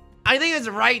this hand. I think it's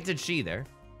right to chi there.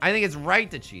 I think it's right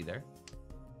to chi there.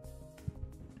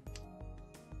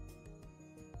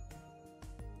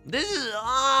 This is,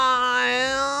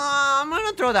 I'm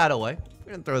gonna throw that away.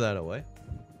 I'm gonna throw that away.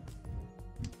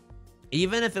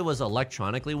 Even if it was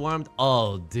electronically warmed,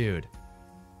 oh, dude.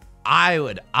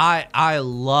 I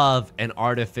love an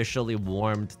artificially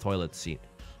warmed toilet seat.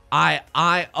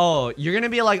 Oh, you're gonna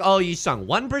be like, oh, Yusong,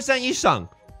 1% Yusong.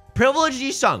 Privilege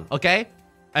Yusong, okay?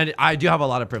 And I do have a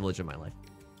lot of privilege in my life.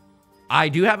 I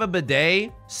do have a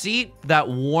bidet seat that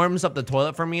warms up the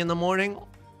toilet for me in the morning.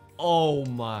 Oh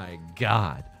my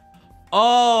God.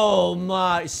 Oh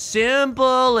my,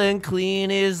 simple and clean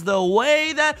is the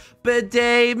way that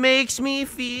bidet makes me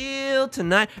feel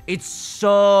tonight. It's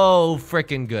so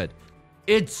freaking good.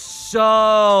 It's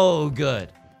so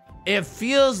good. It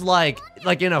feels like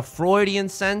in a Freudian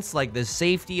sense, like the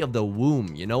safety of the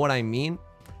womb. You know what I mean?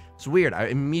 It's weird. I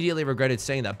immediately regretted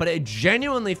saying that, but it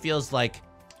genuinely feels like,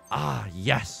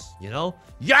 yes, you know?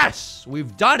 Yes,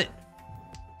 we've done it.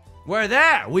 We're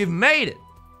there. We've made it.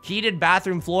 Heated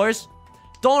bathroom floors.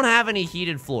 Don't have any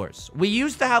heated floors. We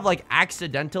used to have like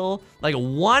accidental, like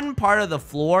one part of the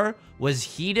floor was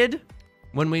heated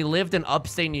when we lived in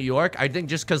upstate New York. I think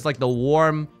just because like the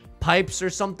warm pipes or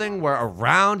something were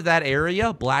around that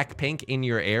area. Blackpink in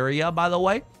your area, by the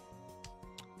way.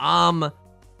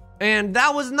 And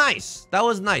that was nice. That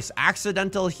was nice.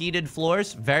 Accidental heated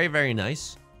floors. Very, very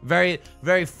nice. Very,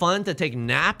 very fun to take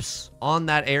naps on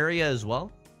that area as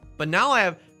well. But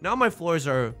now now my floors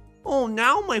are, oh,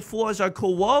 now my floors are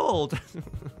cold.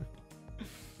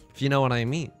 If you know what I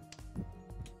mean.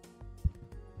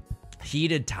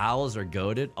 Heated towels are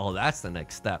goated. Oh, that's the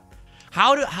next step.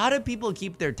 How do people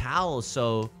keep their towels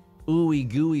so ooey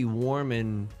gooey, warm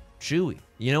and chewy?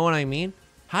 You know what I mean?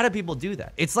 How do people do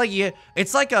that? It's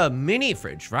like a mini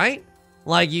fridge, right?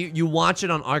 Like you watch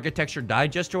it on Architecture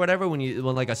Digest or whatever when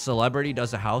like a celebrity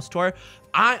does a house tour.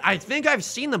 I think I've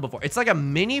seen them before. It's like a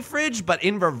mini fridge, but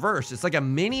in reverse. It's like a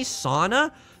mini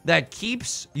sauna that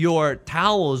keeps your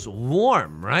towels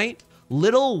warm, right?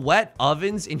 Little wet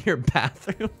ovens in your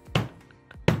bathroom.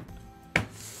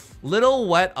 Little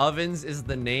Wet Ovens is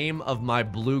the name of my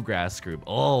bluegrass group.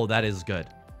 Oh, that is good.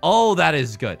 Oh, that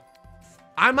is good.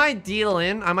 I might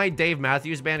Dave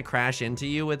Matthews Band crash into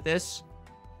you with this.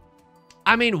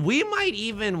 I mean, we might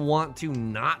even want to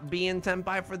not be in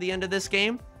Tenpai for the end of this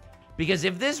game. Because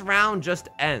if this round just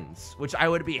ends, which I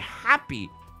would be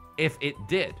happy if it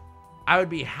did. I would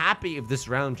be happy if this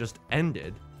round just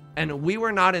ended. And we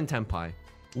were not in Tenpai.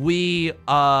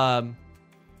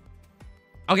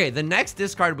 Okay, the next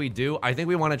discard we do, I think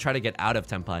we want to try to get out of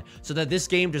Tenpai so that this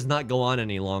game does not go on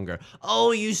any longer.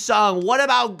 Oh, Yusong, what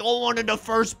about going into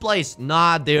first place?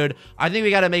 Nah, dude. I think we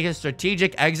got to make a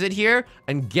strategic exit here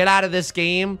and get out of this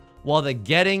game while the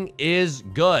getting is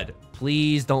good.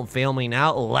 Please don't fail me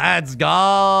now. Let's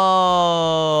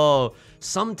go.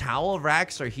 Some towel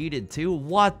racks are heated too.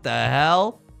 What the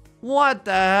hell? What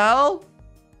the hell?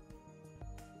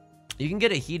 You can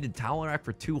get a heated towel rack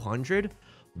for 200.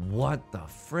 What the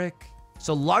frick?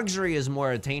 So luxury is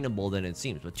more attainable than it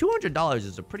seems, but $200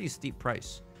 is a pretty steep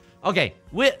price. Okay,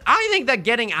 I think that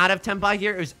getting out of Tenpai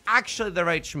here is actually the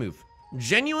right schmove.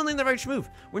 Genuinely the right schmove.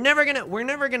 We're never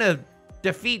gonna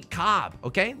defeat Cobb,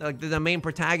 okay? Like the main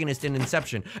protagonist in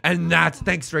Inception. And that's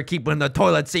thanks for keeping the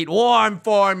toilet seat warm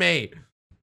for me.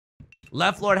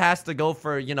 Left Lord has to go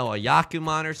for, you know, a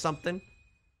Yakuman or something.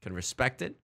 Can respect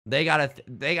it. They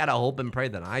gotta hope and pray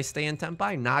that I stay in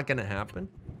Tenpai. Not gonna happen.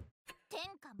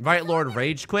 Right Lord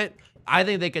rage quit. I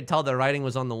think they could tell the writing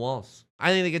was on the walls.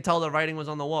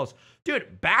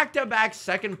 Dude, back-to-back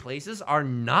second places are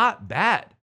not bad.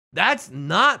 That's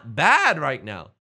not bad right now.